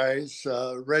other guys,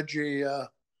 Reggie.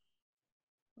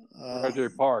 Reggie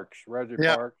Parks.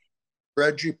 Yeah,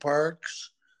 Reggie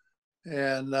Parks,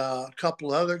 and a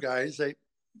couple other guys.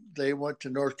 They went to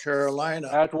North Carolina.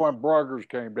 That's when Bruggers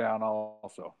came down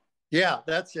also. Yeah,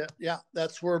 that's it. Yeah,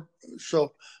 that's where.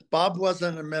 So Bob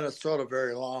wasn't in Minnesota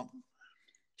very long,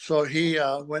 so he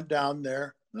went down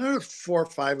there. There were 4 or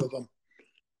 5 of them,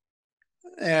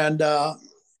 and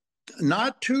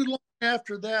not too long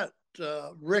after that,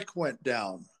 Rick went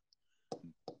down.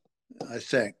 I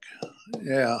think.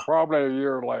 Yeah. Probably a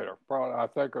year later. Probably, I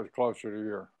think it was closer to a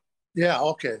year. Yeah.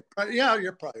 Okay. Yeah,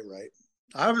 you're probably right.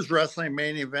 I was wrestling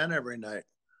main event every night.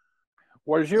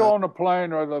 Was you on the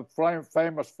plane or the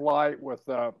famous flight with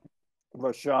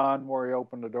Vachon where he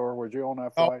opened the door? Was you on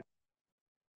that flight?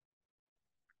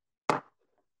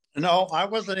 No, I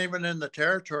wasn't even in the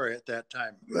territory at that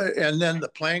time. And then the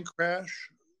plane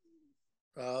crash,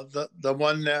 the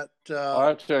one that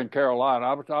that's in Carolina.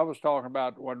 I was talking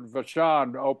about when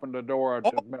Vachon opened the door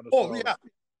to Minnesota. Oh yeah,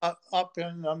 up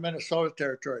in Minnesota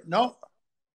territory. No,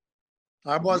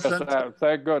 I wasn't.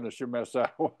 Thank goodness you missed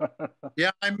that one.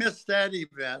 Yeah, I missed that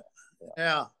event.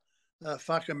 Yeah,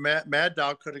 fucking Mad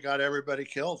Dog could have got everybody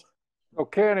killed. So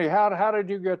Kenny, how did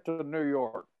you get to New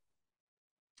York?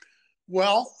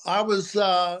 Well, I was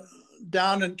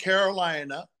down in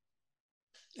Carolina,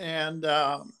 and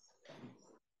I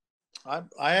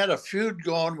had a feud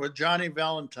going with Johnny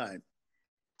Valentine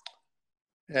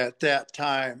at that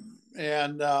time.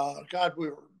 And God,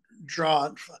 we were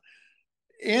drawn.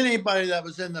 Anybody that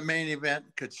was in the main event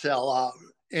could sell out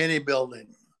any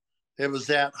building. It was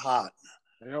that hot.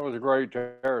 It was a great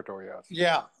territory, yes.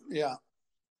 Yeah, yeah.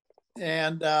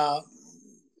 And I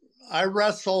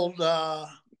wrestled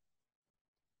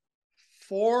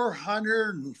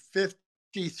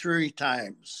 453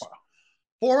 times. Wow.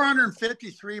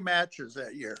 453 matches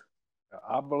that year.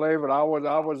 I believe it. I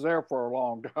was there for a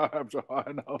long time, so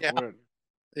I know. Yeah.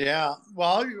 Yeah.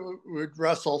 Well, we'd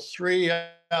wrestle three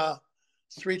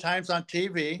times on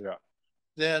TV. Yeah.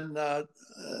 Then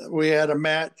we had a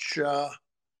match,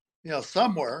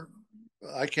 somewhere.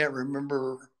 I can't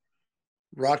remember,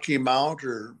 Rocky Mount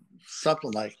or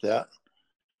something like that.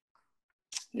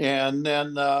 And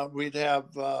then we'd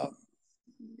have a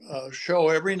show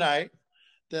every night.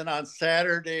 Then on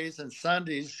Saturdays and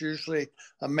Sundays, usually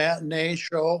a matinee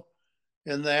show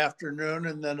in the afternoon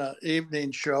and then an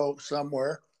evening show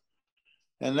somewhere.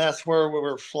 And that's where we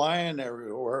were flying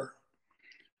everywhere.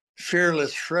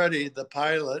 Fearless Freddie, the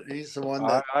pilot, he's the one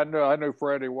that I knew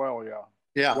Freddie well. Yeah.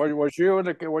 Yeah. Was you in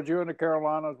the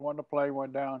Carolinas when the plane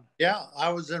went down? Yeah,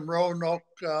 I was in Roanoke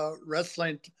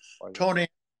wrestling Tony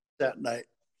that night.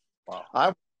 Wow. I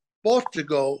was supposed to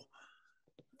go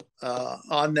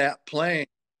on that plane.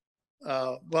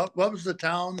 What was the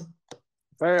town?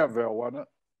 Fayetteville, wasn't it?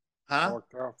 Huh?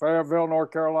 Fayetteville,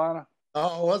 North Carolina.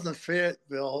 Oh, it wasn't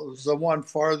Fayetteville. It was the one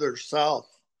farther south.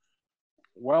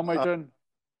 Wilmington.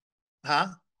 Huh?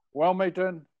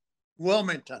 Wilmington.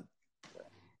 Wilmington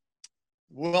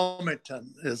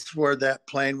is where that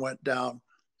plane went down.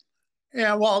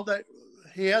 Yeah, well,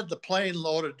 he had the plane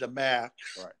loaded to max.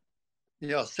 Right.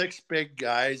 6 big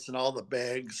guys and all the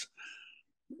bags.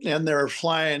 And they were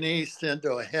flying east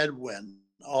into a headwind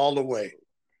all the way.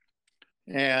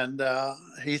 And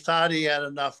he thought he had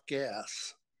enough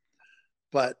gas.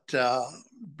 But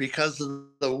because of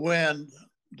the wind,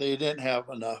 they didn't have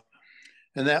enough.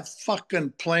 And that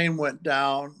fucking plane went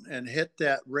down and hit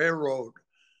that railroad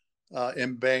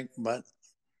embankment.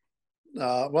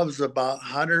 What was it, about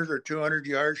 100 or 200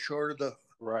 yards short of the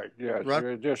right? Yeah,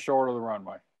 just short of the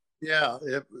runway. Yeah,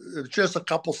 it was just a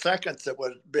couple seconds. They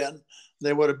would have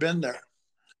been there,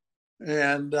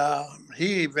 and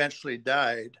he eventually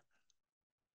died.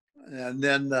 And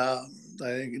then I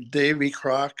think Davy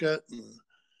Crockett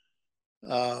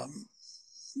and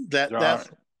that's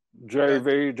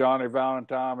JV, Johnny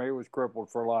Valentine. He was crippled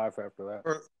for life after that.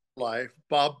 For life.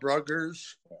 Bob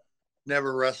Bruggers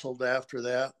never wrestled after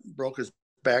that. Broke his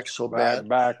back so bad.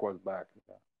 Back was back.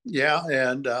 Yeah,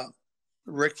 and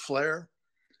Ric Flair.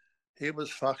 He was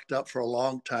fucked up for a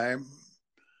long time.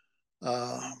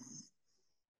 Well,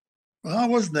 it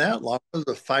wasn't that long. It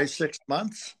was 5-6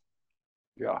 months.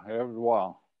 Yeah, it was a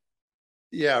while.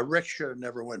 Yeah, Rick should have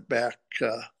never went back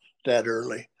that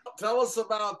early. Tell us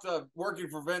about working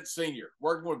for Vince Sr.,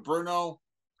 working with Bruno,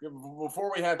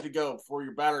 before we have to go, before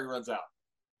your battery runs out.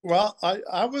 Well,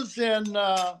 I was in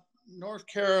North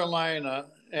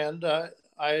Carolina, and I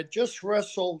had just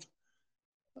wrestled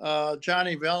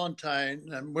Johnny Valentine,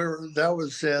 and that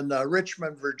was in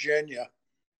Richmond, Virginia,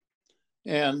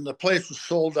 and the place was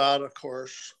sold out, of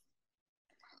course.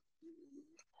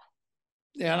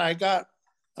 And I got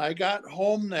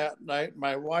home that night.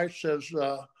 My wife says,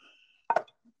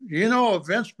 you know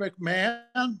Vince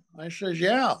McMahon? I says,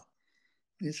 yeah.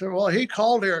 He said, well, he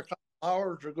called here a couple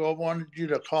hours ago, wanted you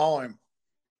to call him.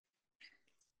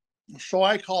 So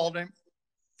I called him.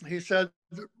 He said,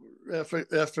 if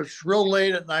it's real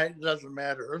late at night, it doesn't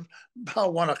matter. It was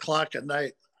about 1 o'clock at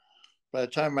night by the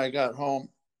time I got home.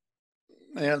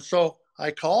 And so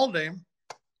I called him.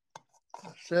 I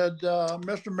said,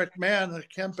 Mr. McMahon,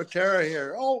 Ken Patera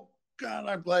here. Oh, God,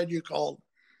 I'm glad you called.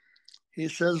 He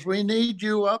says, we need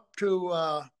you up to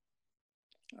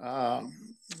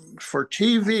for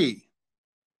TV.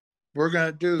 We're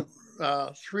going to do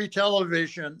 3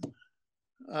 television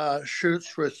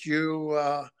shoots with you,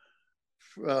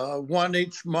 one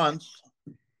each month,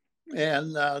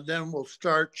 and then we'll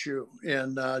start you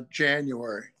in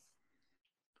January.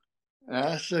 And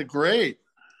I said, great.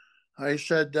 I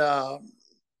said,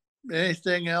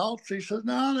 anything else? He said,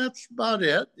 no, that's about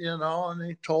it, you know. And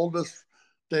he told us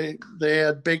they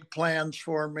had big plans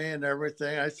for me and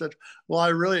everything. I said, well, I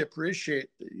really appreciate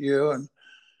you. And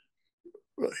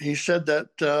he said that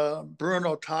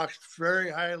Bruno talks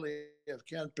very highly of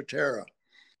Ken Patera,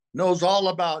 knows all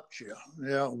about you, you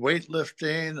know,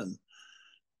 weightlifting and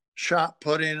shot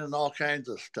putting and all kinds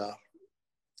of stuff.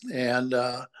 And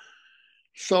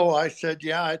so I said,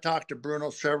 yeah, I talked to Bruno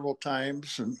several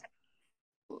times, and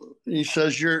he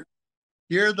says, you're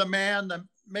the man that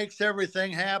makes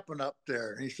everything happen up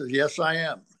there. He says, yes, I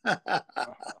am.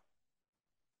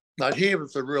 But he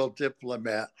was a real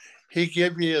diplomat. He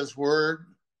gave you his word.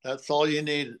 That's all you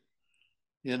needed.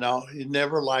 You know, he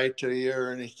never lied to you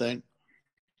or anything.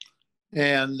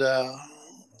 And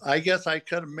I guess I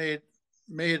could have made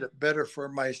it better for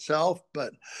myself,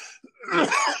 but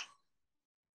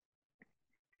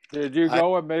Did you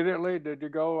go immediately? Did you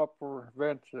go up for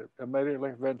Vince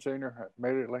immediately, Vince Senior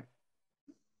immediately?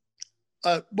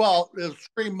 Well, it was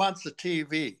 3 months of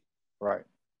TV. Right.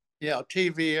 Yeah,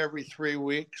 TV every 3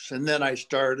 weeks, and then I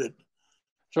started.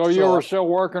 So you were still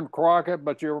working Crockett,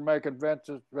 but you were making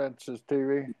Vince's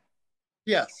TV?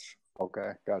 Yes.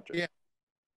 Okay, gotcha. Yeah.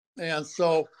 And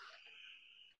so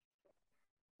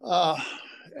I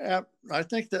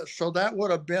think that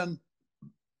would have been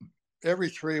every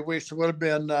 3 weeks. It would have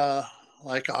been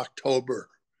like October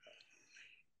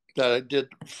that I did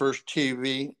first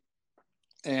TV.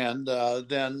 And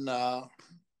then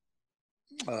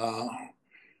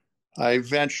I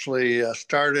eventually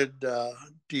started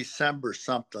December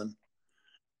something.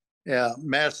 Yeah,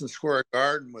 Madison Square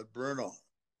Garden with Bruno.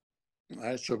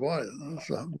 I said, "What?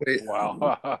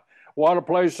 Wow, what a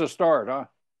place to start, huh?"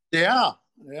 Yeah,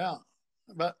 yeah.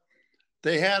 But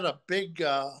they had a big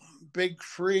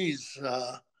freeze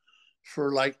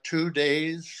for like 2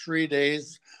 days, 3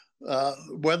 days.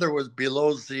 Weather was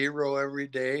below zero every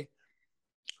day.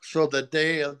 So the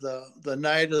day of the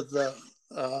night of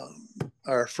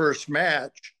our first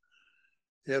match,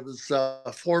 it was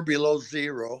 4 below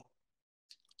zero,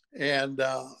 and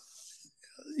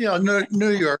you know, New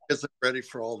York isn't ready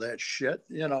for all that shit,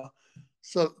 you know.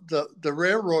 So the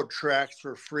railroad tracks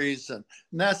were freezing,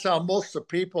 and that's how most of the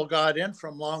people got in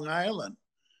from Long Island,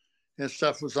 and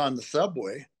stuff was on the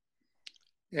subway.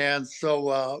 And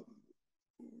so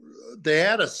they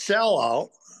had a sellout,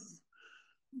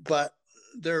 but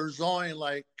there's only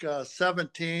like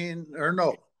 17 or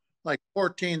no, like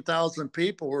 14,000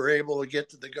 people were able to get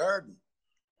to the garden.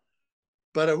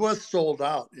 But it was sold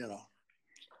out, you know.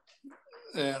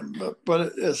 And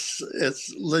but it's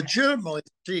legitimately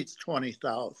seats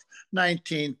 20,000,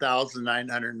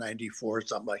 19,994,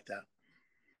 something like that.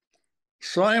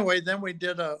 So anyway, then we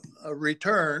did a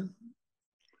return,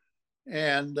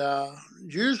 and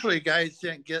usually guys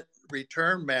didn't get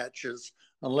return matches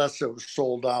unless it was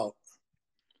sold out.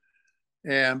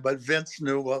 But Vince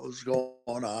knew what was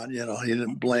going on. You know, he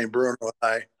didn't blame Bruno and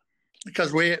I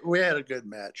because we had a good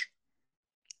match.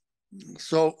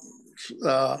 So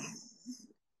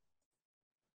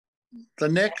the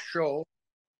next show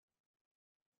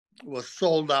was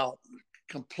sold out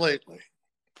completely.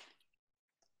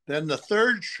 Then the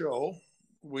third show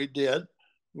we did,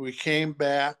 we came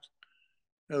back.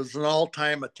 It was an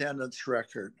all-time attendance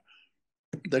record.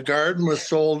 The garden was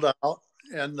sold out,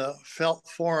 and the Felt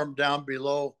Forum down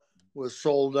below was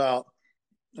sold out.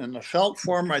 And the Felt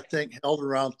Forum, I think, held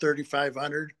around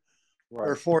 3,500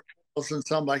 or 4,000,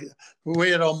 something like that. We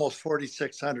had almost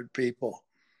 4,600 people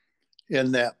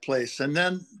in that place. And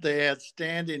then they had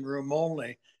standing room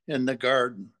only in the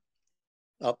garden,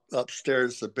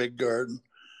 upstairs, the big garden.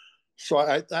 So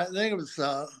I think it was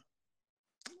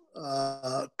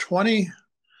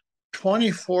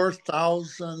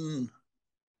 24,000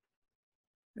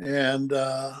 and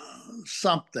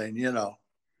something, you know.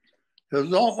 It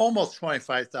was almost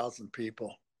 25,000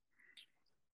 people.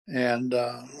 And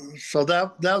so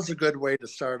that was a good way to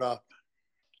start off.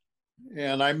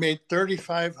 And I made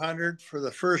 3,500 for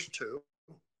the first two,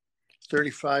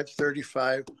 35.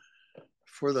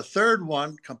 For the third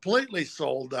one, completely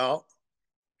sold out.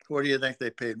 What do you think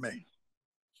they paid me?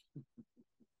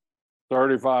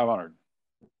 3,500.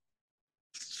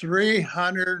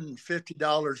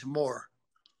 $350 more.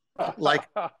 Like,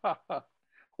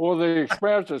 well, the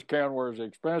expenses, Ken, were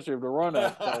expensive to run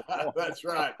that. That's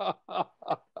right.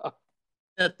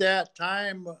 At that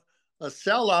time, a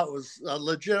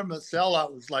legitimate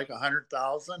sellout was like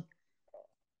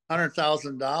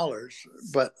 $100,000.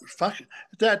 But fuck,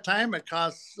 at that time it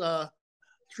cost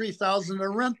 $3,000 to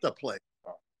rent the place.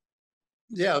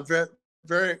 Yeah, very,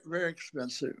 very, very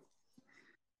expensive.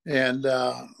 And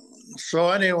so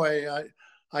anyway,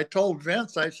 I told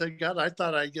Vince, I said, God, I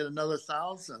thought I'd get another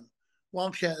 1,000.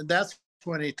 Well, that's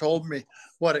when he told me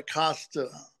what it cost to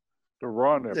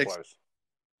run that place.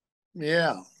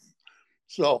 Yeah.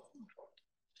 So,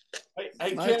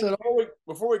 hey Ken, said,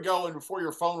 before we go and before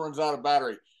your phone runs out of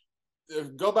battery,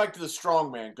 go back to the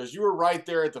strongman, because you were right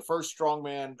there at the first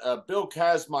strongman. Bill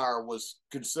Kazmaier was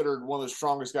considered one of the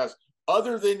strongest guys.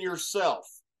 Other than yourself,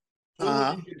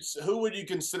 who would you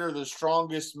consider the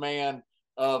strongest man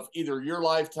of either your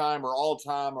lifetime or all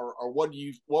time, or who would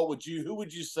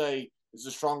you say is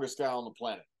the strongest guy on the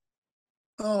planet?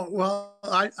 Oh, well,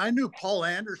 I knew Paul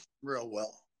Anderson real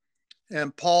well.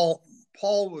 And Paul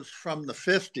was from the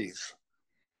 50s.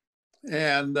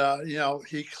 And, you know,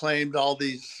 he claimed all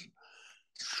these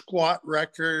squat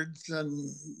records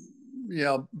and, you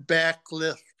know,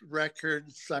 backlift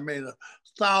records. I mean,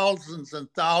 thousands and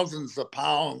thousands of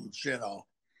pounds, you know.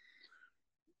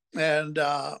 And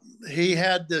he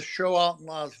had this show out in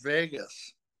Las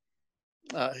Vegas.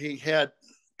 He had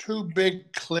two big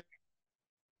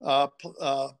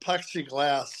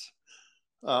plexiglass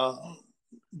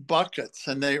buckets,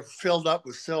 and they were filled up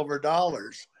with silver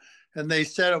dollars. And they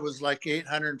said it was like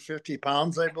 850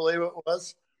 pounds, I believe it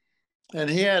was. And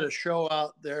he had a show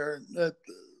out there. That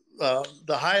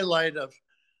the highlight of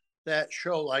that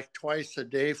show, like twice a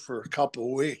day for a couple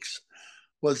of weeks,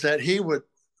 was that he would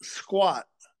squat,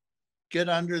 get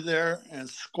under there and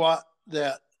squat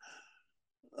that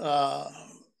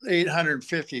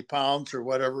 850 pounds or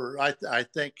whatever. I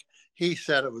think he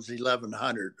said it was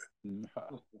 1,100.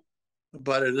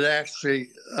 But it actually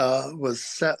was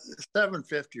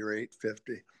 750 or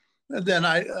 850. And then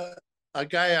a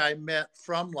guy I met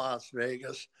from Las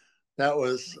Vegas that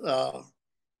was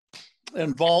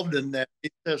involved in that,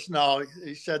 he says, no,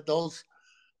 he said the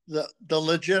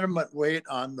legitimate weight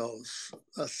on those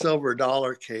silver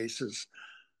dollar cases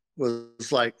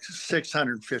was like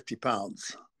 650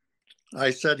 pounds.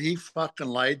 I said, he fucking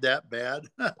lied that bad.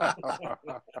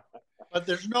 But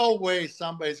there's no way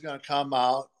somebody's going to come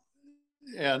out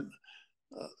and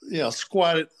you know,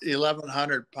 squatted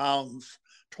 1,100 pounds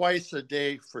twice a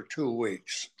day for 2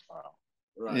 weeks. Wow.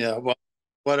 Right. Yeah, well,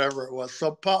 whatever it was.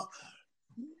 So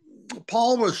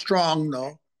Paul was strong,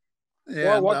 though. And,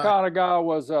 well, what kind of guy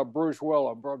was Bruce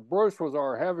Willem? Bruce was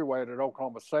our heavyweight at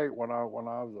Oklahoma State when I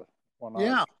was.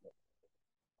 Yeah.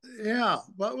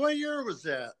 What year was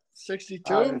that?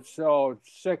 62. So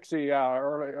 60,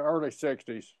 early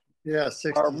 60s. Yeah,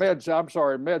 60s. Or mid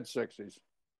 60s.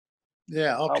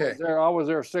 Yeah, okay. I was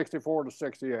there 64 to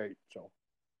 68. So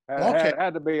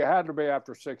had to be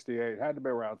after 68. Had to be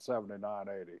around 79,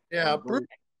 80. Yeah,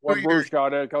 when Bruce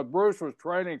got in, because Bruce was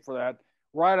training for that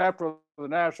right after the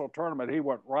national tournament. He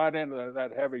went right into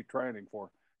that heavy training for.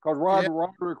 Because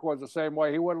Roderick was the same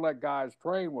way. He wouldn't let guys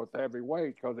train with heavy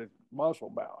weights because it's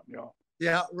muscle bound, you know.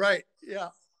 Yeah, right. Yeah.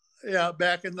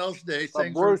 Back in those days,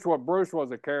 Bruce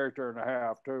was a character and a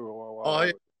half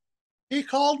too. He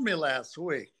called me last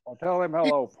week. I'll tell him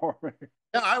hello for me.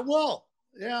 Yeah, I will.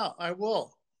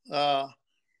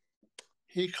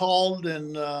 He called,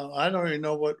 and I don't even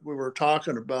know what we were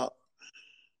talking about.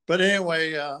 But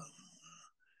anyway,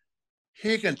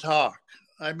 he can talk.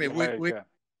 I mean,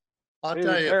 I'll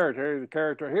tell you. He's a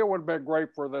character. He would have been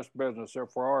great for this business or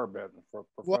for our business.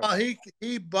 Well,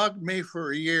 he bugged me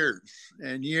for years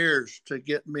and years to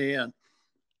get me in.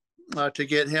 To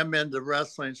get him into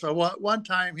wrestling. So one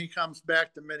time he comes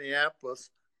back to Minneapolis,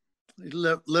 he's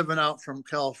living out from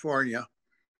California.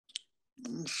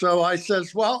 So I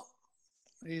says,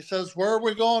 he says, where are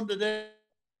we going today?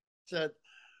 I said,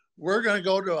 we're going to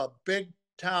go to a big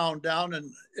town down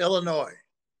in Illinois,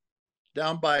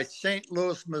 down by St.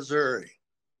 Louis, Missouri.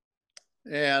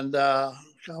 And God,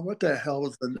 what the hell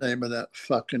was the name of that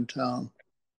fucking town?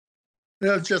 It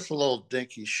was just a little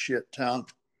dinky shit town.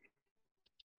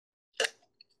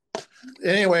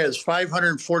 anyway, it's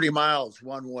 540 miles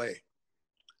one way.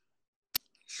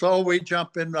 So we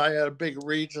jump in. I had a big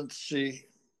Regency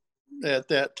at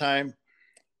that time.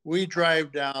 We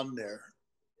drive down there,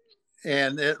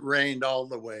 and it rained all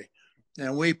the way.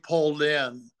 And we pulled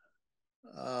in.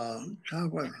 I'll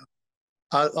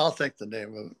think the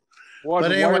name of it.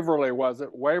 Wasn't anyway, Waverly, was it?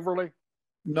 Waverly?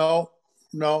 No.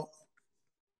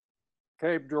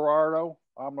 Cape Girardeau?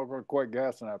 I'm going to quit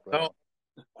guessing after that.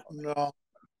 No.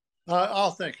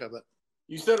 I'll think of it.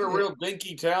 You said a real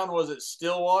dinky town. Was it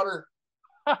Stillwater?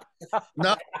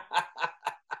 No.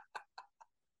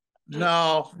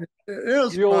 No.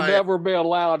 You'll never be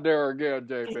allowed there again,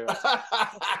 JB.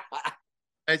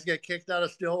 Guys get kicked out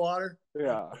of Stillwater?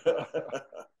 Yeah.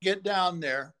 Get down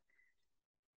there.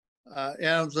 And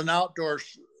it was an outdoor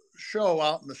show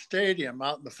out in the stadium,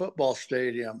 out in the football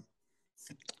stadium.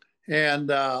 And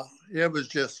it was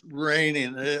just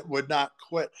raining. It would not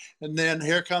quit. And then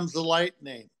here comes the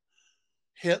lightning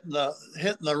hitting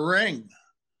the ring.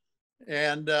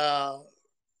 And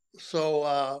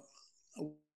so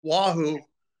Wahoo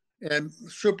and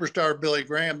Superstar Billy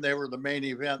Graham, they were the main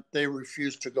event. They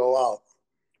refused to go out,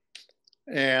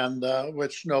 and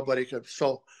which nobody could.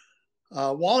 So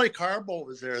Wally Carbo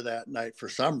was there that night for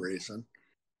some reason.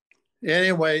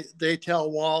 Anyway, they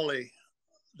tell Wally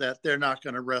that they're not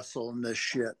going to wrestle in this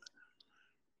shit.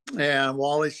 And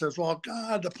Wally says, well,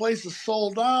 God, the place is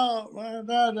sold out, you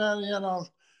know.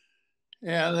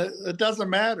 And it doesn't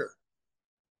matter.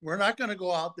 We're not going to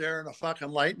go out there in a fucking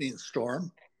lightning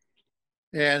storm.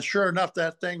 And sure enough,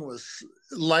 that thing was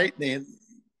lightning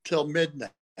till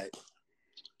midnight.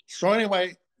 So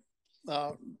anyway,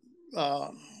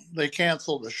 they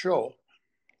canceled the show.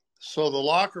 So the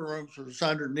locker rooms was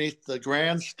underneath the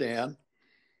grandstand.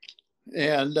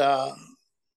 And I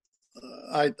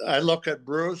look at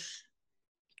Bruce.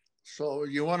 So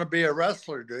you want to be a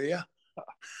wrestler, do you?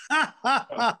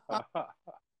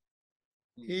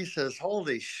 He says,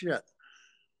 holy shit.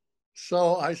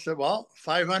 So I said, well,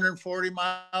 540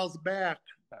 miles back.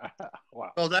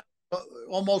 Wow. So that's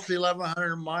almost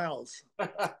 1,100 miles.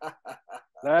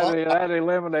 That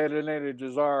eliminated any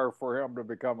desire for him to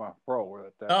become a pro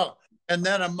at that. No. And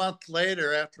then a month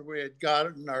later, after we had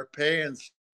gotten our pay and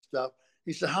stuff,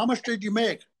 he said, how much did you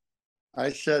make?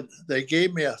 I said, they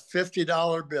gave me a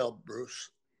 $50 bill, Bruce.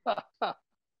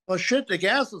 Well, shit, the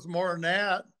gas was more than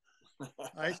that.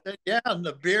 I said, yeah, and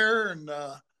the beer and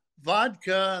the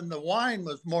vodka and the wine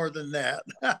was more than that.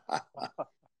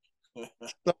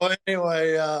 So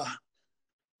anyway,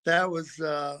 that was,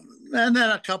 and then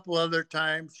a couple other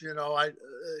times, you know,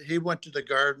 he went to the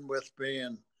Garden with me,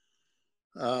 and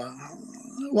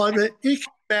well, he came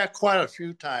back quite a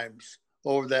few times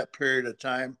over that period of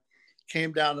time.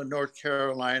 Came down to North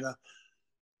Carolina.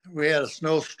 We had a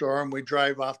snowstorm. We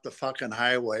drive off the fucking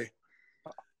highway.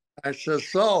 I said,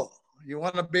 so you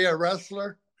want to be a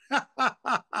wrestler? But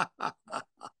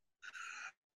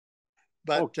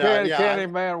well, Kenny,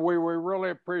 man, we really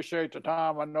appreciate the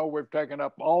time. I know we've taken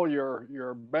up all your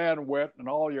bandwidth and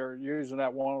all your using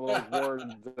that one of those words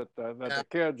that the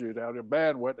kids use out, your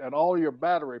bandwidth and all your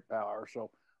battery power. So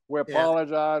we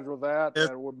apologize with that,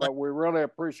 but we really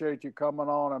appreciate you coming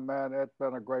on. And man, it's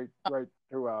been a great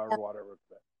 2 hours, whatever.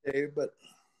 But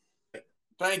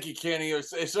thank you, Kenny.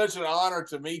 It's such an honor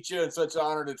to meet you and such an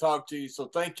honor to talk to you. So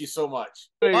thank you so much.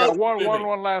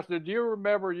 One last. Did you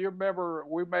remember?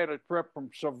 We made a trip from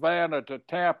Savannah to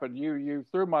Tampa. You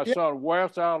threw my son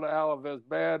Wes out of his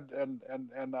bed and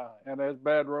his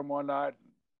bedroom one night.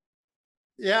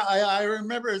 Yeah, I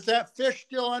remember. Is that fish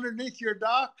still underneath your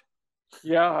dock?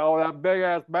 Yeah, that big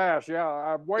ass bass. Yeah,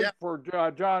 I'm waiting for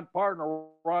John Partner,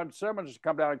 Ron Simmons, to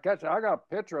come down and catch it. I got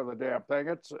a picture of the damn thing.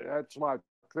 It's like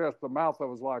this. The mouth of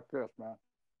it was like this, man.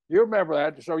 You remember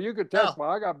that? So you could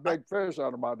testify. I got big fish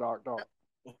under my dock, dog.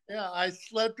 Yeah, I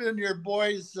slept in your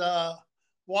boy's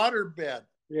water bed.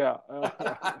 Yeah.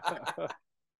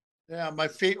 Yeah, my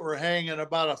feet were hanging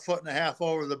about 1.5 feet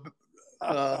over the.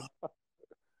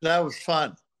 That was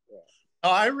fun. Oh,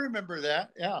 I remember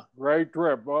that. Yeah. Great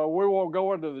trip. Well, we won't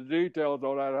go into the details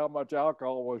on that, how much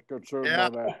alcohol was consumed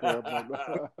on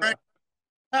that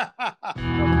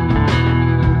trip.